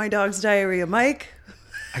care about my dog's diarrhea, Mike?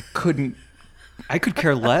 I could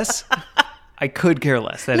care less. I could care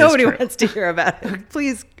less. That Nobody is true. wants to hear about it.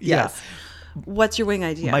 Please. Yeah. Yes. What's your wing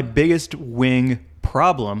idea? My biggest wing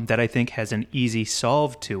problem that I think has an easy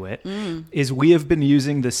solve to it is we have been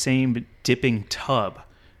using the same dipping tub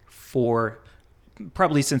for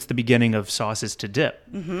probably since the beginning of sauces to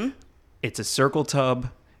dip. Mm-hmm. It's a circle tub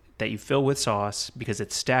that you fill with sauce because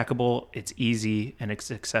it's stackable, it's easy, and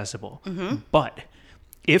it's accessible. Mm-hmm. But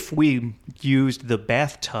if we used the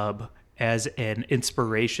bathtub as an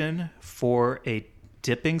inspiration for a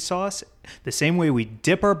dipping sauce, the same way we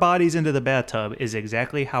dip our bodies into the bathtub is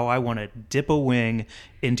exactly how I want to dip a wing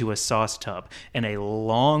into a sauce tub. And a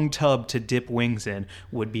long tub to dip wings in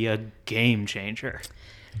would be a game changer.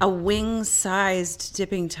 A wing-sized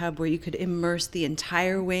dipping tub where you could immerse the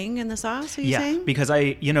entire wing in the sauce, are you saying? Because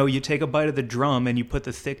you take a bite of the drum and you put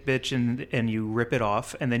the thick bitch in and you rip it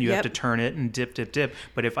off, and then you have to turn it and dip.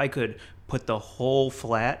 But if I could put the whole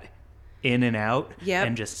flat in and out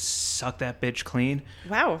and just suck that bitch clean.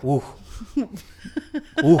 Wow. Ooh.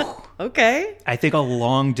 Ooh. Okay. I think a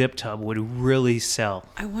long dip tub would really sell.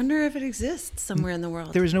 I wonder if it exists somewhere in the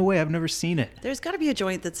world. There's no way. I've never seen it. There's got to be a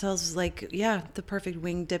joint that sells the perfect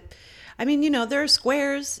wing dip. I mean, there are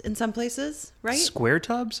squares in some places, right? Square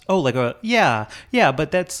tubs? Oh,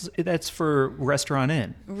 but that's for Restaurant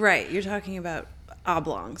Inn. Right. You're talking about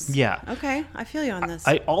oblongs. Yeah. Okay. I feel you on this.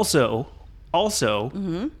 I also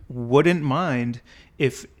wouldn't mind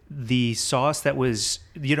if the sauce that was,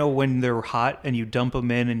 when they're hot and you dump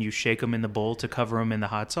them in and you shake them in the bowl to cover them in the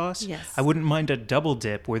hot sauce. Yes. I wouldn't mind a double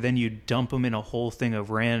dip where then you dump them in a whole thing of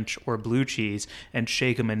ranch or blue cheese and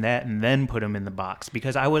shake them in that and then put them in the box,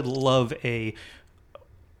 because I already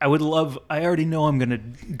know I'm going to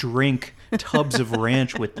drink tubs of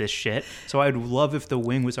ranch with this shit. So I'd love if the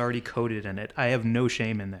wing was already coated in it. I have no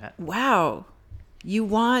shame in that. Wow. You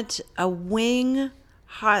want a wing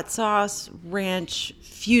hot sauce ranch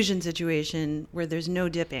fusion situation where there's no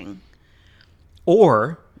dipping.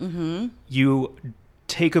 Or you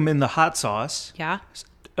take them in the hot sauce. Yeah.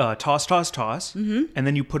 Toss. Mm-hmm. And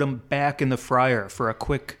then you put them back in the fryer for a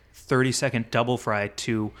quick 30-second double fry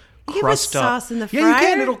to crust up. Sauce in the fryer? Yeah, you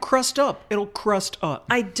can. It'll crust up.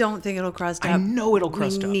 I don't think it'll crust up. I know it'll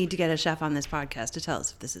crust up. We need to get a chef on this podcast to tell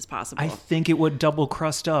us if this is possible. I think it would double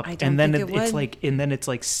crust up. I don't think it would. It's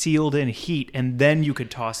like sealed in heat, and then you could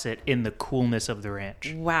toss it in the coolness of the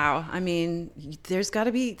ranch. Wow. I mean, there's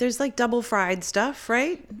like double fried stuff,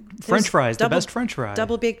 right? French fries, the best French fries.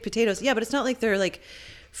 Double baked potatoes. Yeah, but it's not like they're like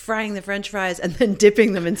frying the French fries and then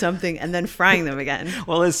dipping them in something and then frying them again.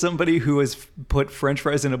 Well, as somebody who has put French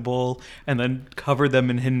fries in a bowl and then covered them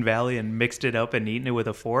in Hidden Valley and mixed it up and eaten it with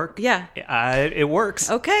a fork, it works.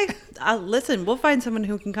 Okay. Listen, we'll find someone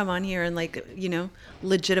who can come on here and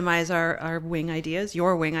legitimize our wing ideas,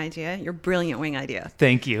 your wing idea, your brilliant wing idea.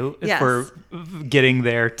 Thank you for getting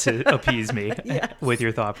there to appease me with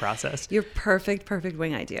your thought process. Your perfect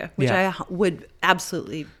wing idea, which I would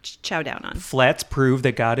absolutely chow down on. Flats prove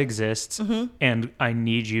that God exists, and I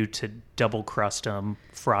need you to double crust them,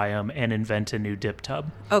 fry them, and invent a new dip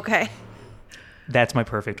tub. Okay. That's my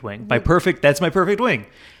perfect wing. That's my perfect wing.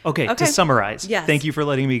 Okay, to summarize. Yes. Thank you for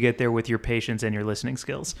letting me get there with your patience and your listening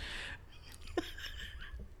skills.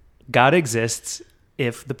 God exists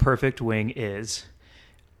if the perfect wing is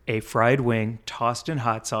a fried wing tossed in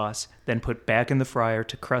hot sauce, then put back in the fryer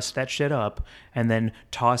to crust that shit up, and then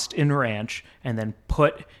tossed in ranch, and then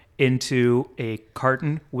put into a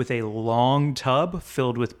carton with a long tub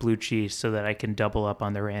filled with blue cheese so that I can double up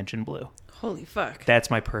on the ranch and blue. Holy fuck.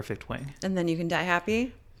 That's my perfect wing. And then you can die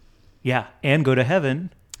happy? Yeah, and go to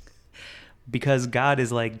heaven because God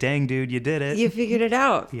is like, dang, dude, you did it. You figured it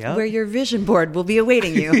out. Yep. Where your vision board will be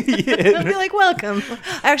awaiting you. It'll be like, welcome.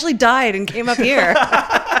 I actually died and came up here.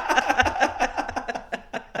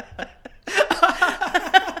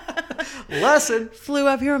 Lesson. Flew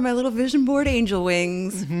up here on my little vision board angel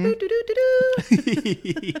wings. Mm-hmm.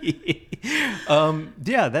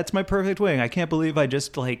 Yeah, that's my perfect wing. I can't believe I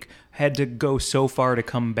just had to go so far to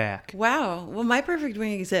come back. Wow. Well, my perfect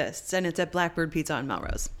wing exists, and it's at Blackbird Pizza on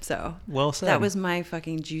Melrose. So well said. That was my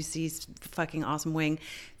fucking juicy, fucking awesome wing.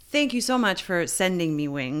 Thank you so much for sending me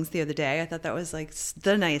wings the other day. I thought that was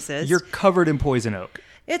the nicest. You're covered in poison oak.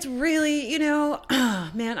 It's really,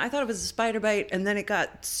 man, I thought it was a spider bite, and then it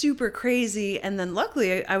got super crazy. And then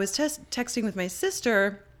luckily I was texting with my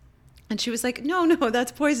sister, and she was like, no,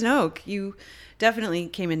 that's poison oak. You definitely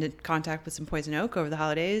came into contact with some poison oak over the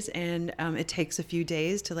holidays, and it takes a few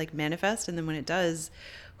days to manifest. And then when it does,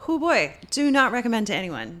 oh boy, do not recommend to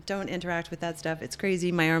anyone. Don't interact with that stuff. It's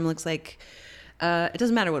crazy. My arm looks like... it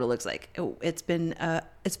doesn't matter what it looks like. It's been a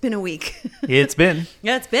week. It's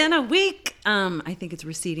been a week. I think it's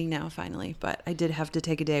receding now finally, but I did have to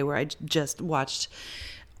take a day where I just watched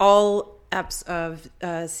all eps of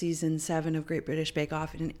season 7 of Great British Bake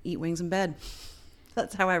Off and eat wings in bed.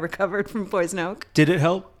 That's how I recovered from poison oak. Did it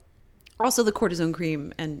help? Also the cortisone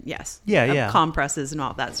cream and yes. Yeah. Compresses and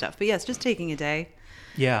all that stuff. But yes, just taking a day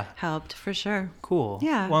Yeah. helped for sure. Cool.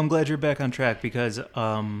 Yeah. Well, I'm glad you're back on track because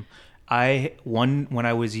when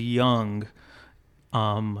I was young,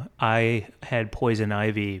 I had poison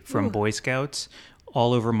ivy from Boy Scouts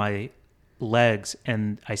all over my legs,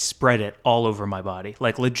 and I spread it all over my body,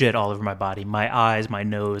 like legit all over my body, my eyes, my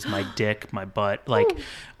nose, my dick, my butt. Like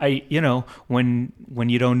when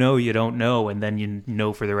you don't know, you don't know, and then you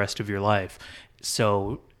know for the rest of your life.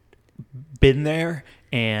 So been there,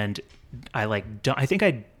 and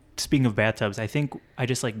speaking of bathtubs, I think I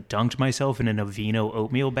just like dunked myself in an Aveeno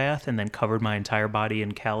oatmeal bath and then covered my entire body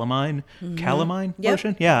in calamine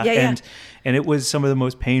lotion. Yeah. And it was some of the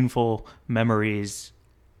most painful memories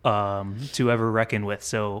to ever reckon with.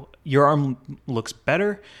 So your arm looks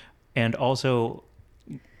better and also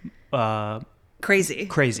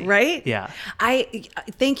Crazy. Right? Yeah. I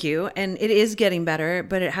thank you. And it is getting better,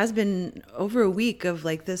 but it has been over a week of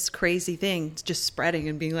like this crazy thing just spreading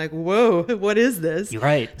and being like, whoa, what is this? You're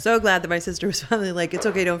right. So glad that my sister was finally like, it's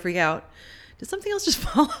okay, don't freak out. Did something else just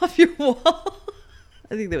fall off your wall?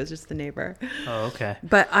 I think that was just the neighbor. Oh, okay.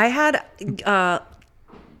 But I had,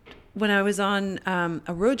 when I was on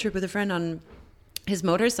a road trip with a friend on his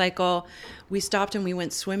motorcycle, we stopped and we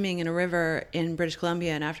went swimming in a river in British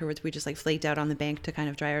Columbia, and afterwards we just like flaked out on the bank to kind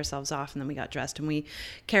of dry ourselves off, and then we got dressed and we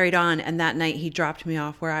carried on. And that night he dropped me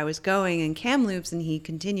off where I was going in Kamloops, and he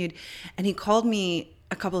continued, and he called me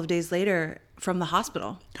a couple of days later from the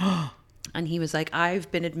hospital. And he was like,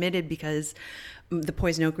 I've been admitted because the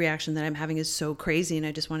poison oak reaction that I'm having is so crazy, and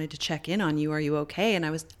I just wanted to check in on you. Are you okay? And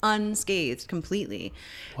I was unscathed completely.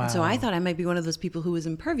 Wow. And so I thought I might be one of those people who was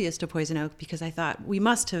impervious to poison oak, because I thought we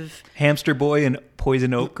must have... Hamster boy and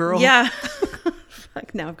poison oak girl? Yeah.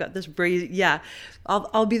 Fuck, now I've got this brazy... Yeah.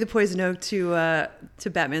 I'll be the poison oak to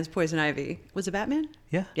Batman's poison ivy. Was it Batman?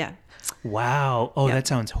 Yeah. Yeah. Wow. Oh, Yeah. That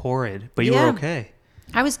sounds horrid. But you were okay.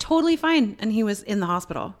 I was totally fine, and he was in the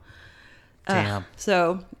hospital. Damn.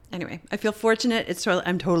 So anyway, I feel fortunate.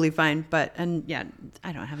 I'm totally fine. And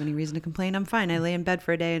I don't have any reason to complain. I'm fine. I lay in bed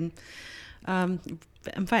for a day and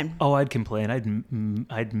I'm fine. Oh, I'd complain.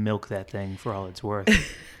 I'd milk that thing for all it's worth.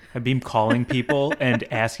 I'd be calling people and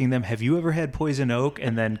asking them, "Have you ever had poison oak?"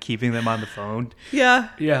 and then keeping them on the phone. Yeah.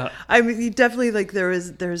 Yeah. I mean, definitely like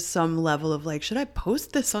there's some level of like, should I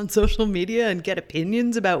post this on social media and get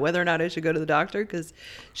opinions about whether or not I should go to the doctor because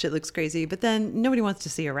shit looks crazy? But then nobody wants to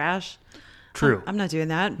see a rash. True. I'm not doing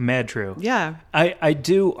that. Mad true. Yeah.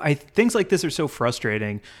 Things like this are so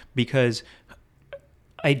frustrating because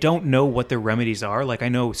I don't know what the remedies are. Like I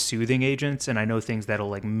know soothing agents and I know things that'll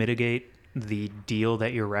like mitigate the deal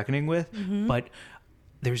that you're reckoning with, but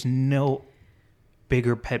there's no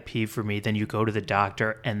bigger pet peeve for me than you go to the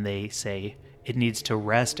doctor and they say it needs to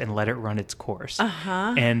rest and let it run its course.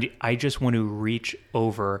 And I just want to reach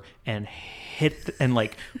over and hit and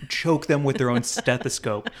like choke them with their own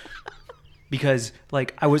stethoscope. Because,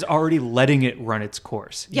 like, I was already letting it run its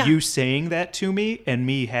course. Yeah. You saying that to me and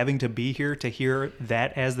me having to be here to hear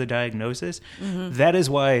that as the diagnosis, that is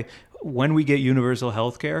why when we get universal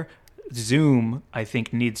health care, Zoom, I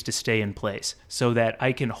think, needs to stay in place so that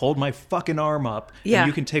I can hold my fucking arm up and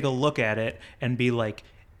you can take a look at it and be like,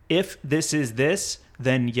 if this is this,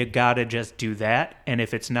 then you gotta just do that. And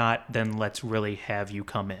if it's not, then let's really have you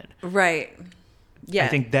come in. Right. Yeah. I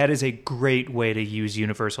think that is a great way to use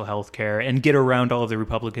universal health care and get around all of the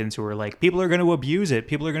Republicans who are like, people are going to abuse it.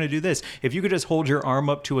 People are going to do this. If you could just hold your arm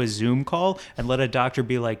up to a Zoom call and let a doctor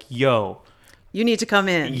be like, yo, you need to come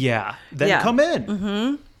in. Then come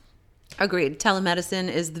in. Agreed. Telemedicine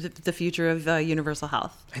is the future of universal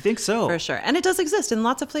health. I think so. For sure. And it does exist in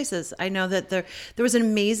lots of places. I know that there was an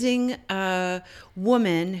amazing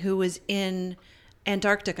woman who was in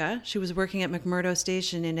Antarctica. She was working at McMurdo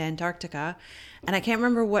Station in Antarctica. And I can't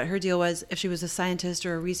remember what her deal was, if she was a scientist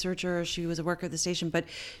or a researcher or she was a worker at the station, but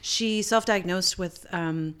she self-diagnosed with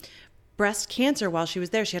breast cancer while she was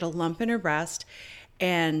there. She had a lump in her breast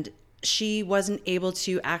and she wasn't able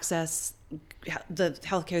to access the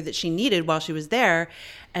healthcare that she needed while she was there.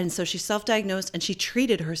 And so she self-diagnosed and she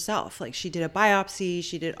treated herself. Like she did a biopsy,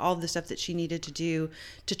 she did all the stuff that she needed to do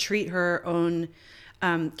to treat her own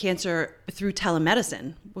cancer through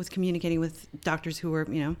telemedicine, with communicating with doctors who were,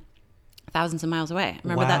 thousands of miles away. I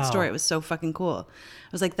remember that story. It was so fucking cool. I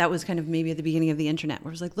was like, that was kind of maybe at the beginning of the internet, where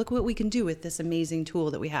it was like, look what we can do with this amazing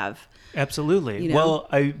tool that we have. Absolutely. Well,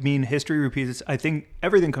 I mean, history repeats. I think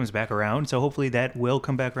everything comes back around. So hopefully that will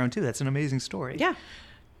come back around too. That's an amazing story. Yeah.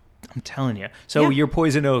 I'm telling you. So your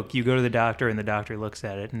poison oak, you go to the doctor and the doctor looks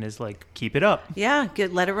at it and is like, keep it up. Yeah,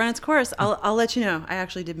 good. Let it run its course. I'll let you know. I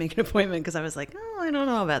actually did make an appointment because I was like, oh, I don't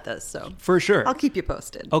know about this. So For sure. I'll keep you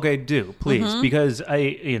posted. Okay, do, please. Because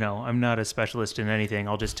I'm not a specialist in anything.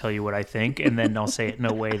 I'll just tell you what I think, and then I'll say it in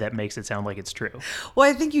a way that makes it sound like it's true. Well,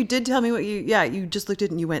 I think you did tell me what you just looked at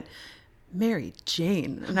it and you went, Mary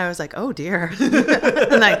Jane. And I was like, oh dear.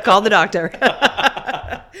 And I called the doctor.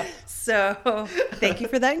 So thank you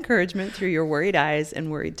for that encouragement through your worried eyes and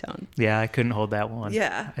worried tone. Yeah, I couldn't hold that one.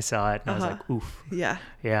 Yeah. I saw it and I was like, oof. Yeah.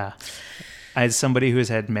 Yeah. As somebody who has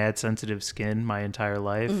had mad sensitive skin my entire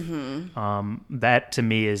life, that to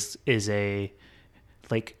me is a,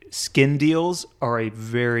 like, skin deals are a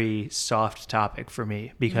very soft topic for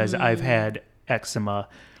me because I've had eczema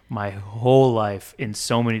my whole life in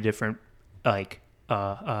so many different, like,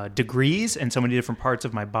 degrees and so many different parts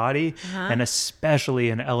of my body, and especially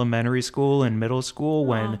in elementary school and middle school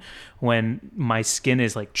when my skin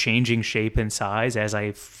is like changing shape and size as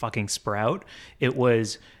I fucking sprout. It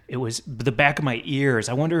was the back of my ears.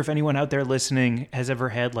 I wonder if anyone out there listening has ever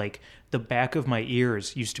had, like, the back of my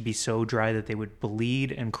ears used to be so dry that they would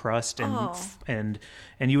bleed and crust and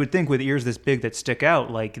you would think with ears this big that stick out,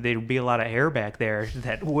 like, there'd be a lot of hair back there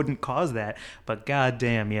that wouldn't cause that, but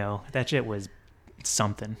goddamn, that shit was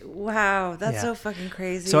something. Wow, that's so fucking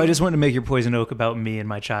crazy. So I just wanted to make your poison oak about me and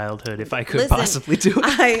my childhood, if I could possibly do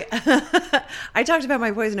it. I talked about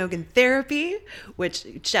my poison oak in therapy, which,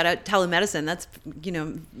 shout out telemedicine. That's,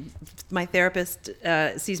 my therapist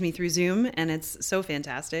sees me through Zoom, and it's so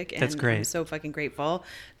fantastic. And that's great. I'm so fucking grateful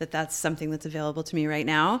that that's something that's available to me right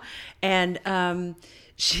now. And I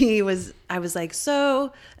was like,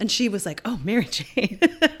 so, and she was like, oh, Mary Jane,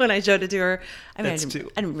 when I showed it to her. I mean, I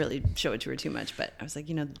didn't really show it to her too much, but I was like,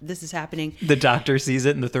 this is happening. The doctor sees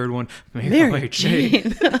it in the third one. Mary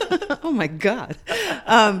Jane. Oh my God.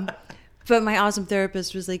 But my awesome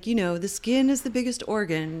therapist was like, the skin is the biggest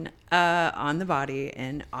organ on the body.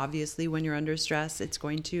 And obviously when you're under stress, it's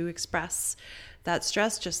going to express that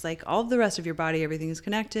stress, just like all of the rest of your body. Everything is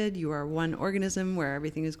connected. You are one organism where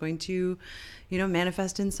everything is going to,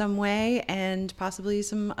 manifest in some way, and possibly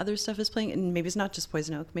some other stuff is playing. And maybe it's not just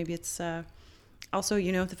poison oak. Maybe it's also,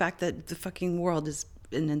 the fact that the fucking world is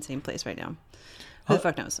in an insane place right now. Who the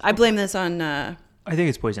fuck knows? I blame this on... I think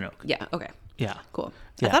it's poison oak. Yeah, okay. Yeah. Cool.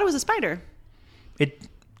 Yeah. I thought it was a spider.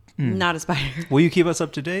 Not a spider. Will you keep us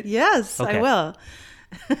up to date? Yes, okay. I will.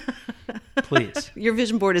 Please. Your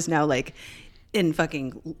vision board is now like in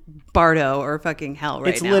fucking Bardo or fucking hell right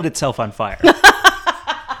now. It's lit itself on fire.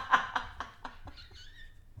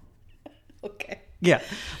 Okay. Yeah.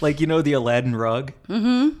 Like, the Aladdin rug?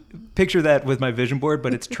 Mm-hmm. Picture that with my vision board,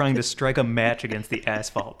 but it's trying to strike a match against the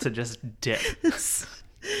asphalt to just dip.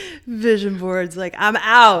 Vision boards, like, I'm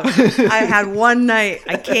out. I had one night.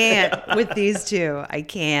 I can't with these two. I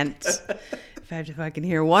can't. If I have to fucking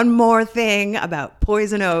hear one more thing about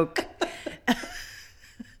poison oak.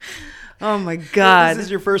 Oh my God. This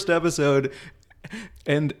is your first episode.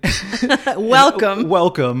 And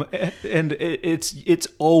welcome. And it's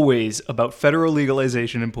always about federal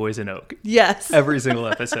legalization and poison oak. Yes. Every single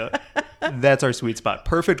episode. That's our sweet spot.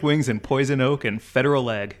 Perfect wings and poison oak and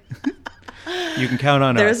federal egg. You can count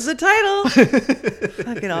on There's us. the title.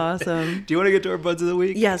 Fucking awesome. Do you want to get to our buds of the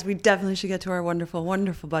week? Yes, we definitely should get to our wonderful,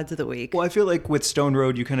 wonderful buds of the week. Well, I feel like with Stone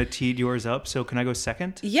Road, you kind of teed yours up. So can I go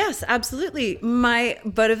second? Yes, absolutely. My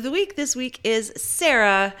bud of the week this week is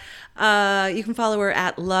Sarah. You can follow her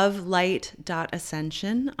at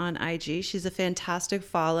lovelight.ascension on IG. She's a fantastic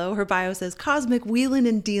follow. Her bio says cosmic wheelin'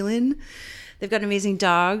 and dealin'. They've got an amazing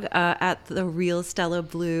dog at the Real Stella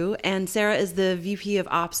Blue. And Sarah is the VP of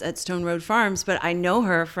Ops at Stone Road Farms. But I know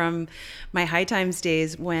her from my High Times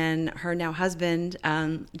days when her now husband,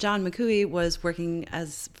 John McCooey, was working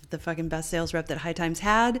as the fucking best sales rep that High Times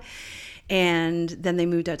had. And then they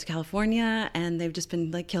moved out to California, and they've just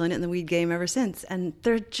been like killing it in the weed game ever since. And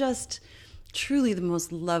they're just truly the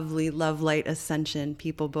most lovely love light ascension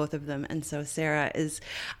people, both of them. And so Sarah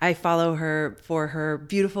I follow her for her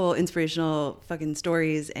beautiful inspirational fucking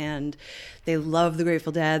stories, and they love the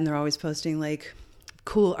Grateful Dead, and they're always posting like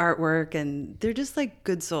cool artwork, and they're just like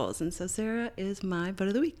good souls. And so Sarah is my bud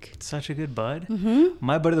of the week. Such a good bud. Mm-hmm.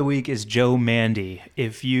 My bud of the week is Joe Mandy.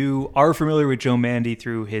 If you are familiar with Joe Mandy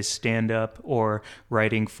through his stand-up or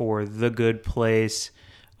writing for The Good Place,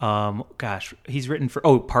 he's written for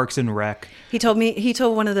Parks and Rec. He told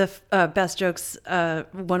one of the best jokes,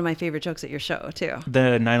 one of my favorite jokes at your show too.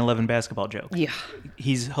 The 9/11 basketball joke. Yeah,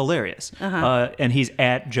 he's hilarious. And he's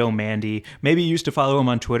at Joe Mandy. Maybe you used to follow him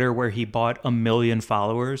on Twitter, where he bought 1 million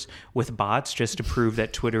followers with bots just to prove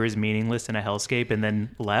that Twitter is meaningless in a hellscape, and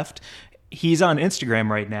then left. he's on Instagram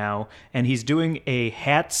right now, and he's doing a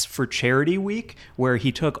Hats for Charity week where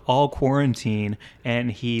he took all quarantine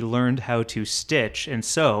and he learned how to stitch and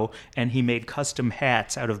sew, and he made custom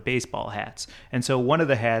hats out of baseball hats. And so one of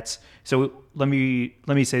the hats, so let me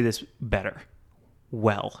say this better.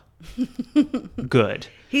 Well, good.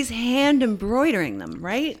 He's hand embroidering them,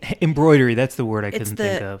 right? Embroidery, that's the word I couldn't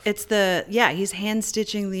think of. He's hand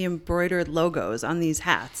stitching the embroidered logos on these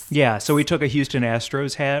hats. Yeah, so he took a Houston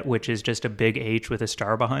Astros hat, which is just a big H with a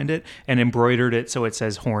star behind it, and embroidered it so it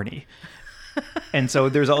says horny. And so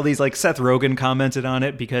there's all these, like, Seth Rogen commented on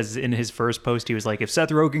it because in his first post he was like, if Seth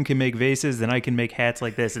Rogen can make vases, then I can make hats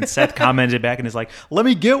like this. And Seth commented back and is like, let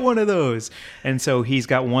me get one of those. And so he's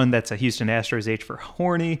got one that's a Houston Astros H for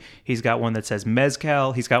horny. He's got one that says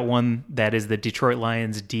mezcal. He's got one that is the Detroit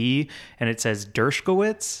Lions D, and it says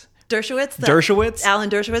Dershowitz. Dershowitz? Alan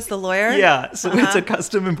Dershowitz, the lawyer? Yeah, so it's a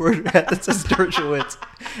custom embroidered hat that says Dershowitz.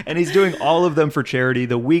 And he's doing all of them for charity.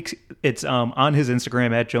 The week, it's on his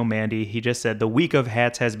Instagram at Joe Mandy. He just said the week of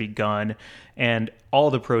hats has begun, and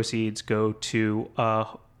all the proceeds go to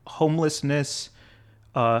homelessness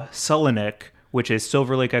Sullanik, which is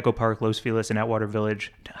Silver Lake, Echo Park, Los Feliz, and Atwater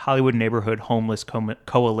Village Hollywood Neighborhood Homeless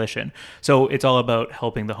Coalition. So it's all about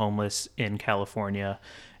helping the homeless in California.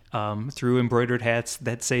 Through embroidered hats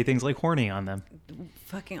that say things like horny on them.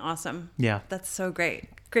 Fucking awesome. Yeah. That's so great.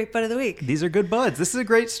 Great bud of the week. These are good buds. This is a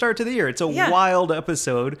great start to the year. It's a wild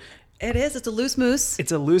episode. It is. It's a loose moose.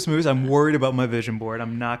 It's a loose moose. I'm worried about my vision board.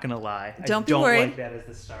 I'm not going to lie. Don't be worried. I don't like that as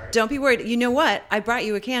the start. Don't be worried. You know what? I brought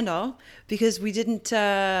you a candle because we didn't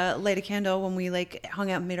light a candle when we hung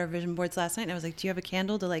out and made our vision boards last night. And I was like, do you have a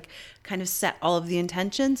candle to kind of set all of the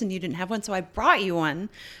intentions? And you didn't have one. So I brought you one.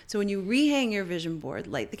 So when you rehang your vision board,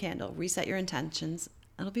 light the candle, reset your intentions.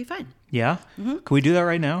 It'll be fine. Yeah? Mm-hmm. Can we do that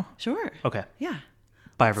right now? Sure. Okay. Yeah.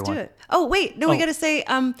 Bye, everyone. Let's do it. Oh, wait. No, we got to say,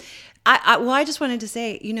 I just wanted to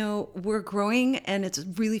say, we're growing and it's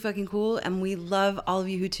really fucking cool. And we love all of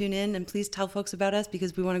you who tune in, and please tell folks about us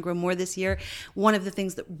because we want to grow more this year. One of the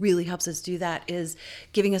things that really helps us do that is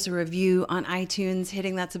giving us a review on iTunes,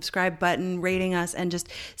 hitting that subscribe button, rating us, and just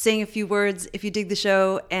saying a few words if you dig the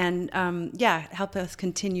show. And help us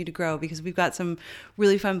continue to grow because we've got some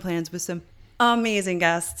really fun plans with some amazing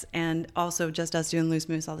guests, and also just us doing Loose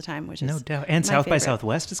Moose all the time, which is no doubt. And South by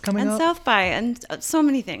Southwest is coming up. And South by, and so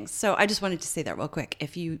many things. So I just wanted to say that real quick.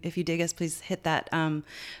 If you dig us, please hit that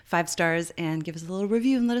 5 stars and give us a little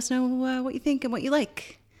review and let us know what you think and what you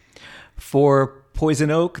like. For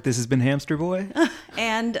Poison Oak, this has been Hamster Boy.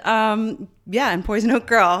 And and Poison Oak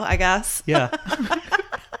Girl, I guess. Yeah.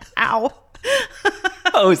 Ow.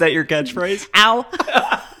 Oh, is that your catchphrase? Ow.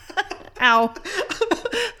 Ow.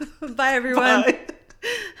 Bye, everyone. Bye.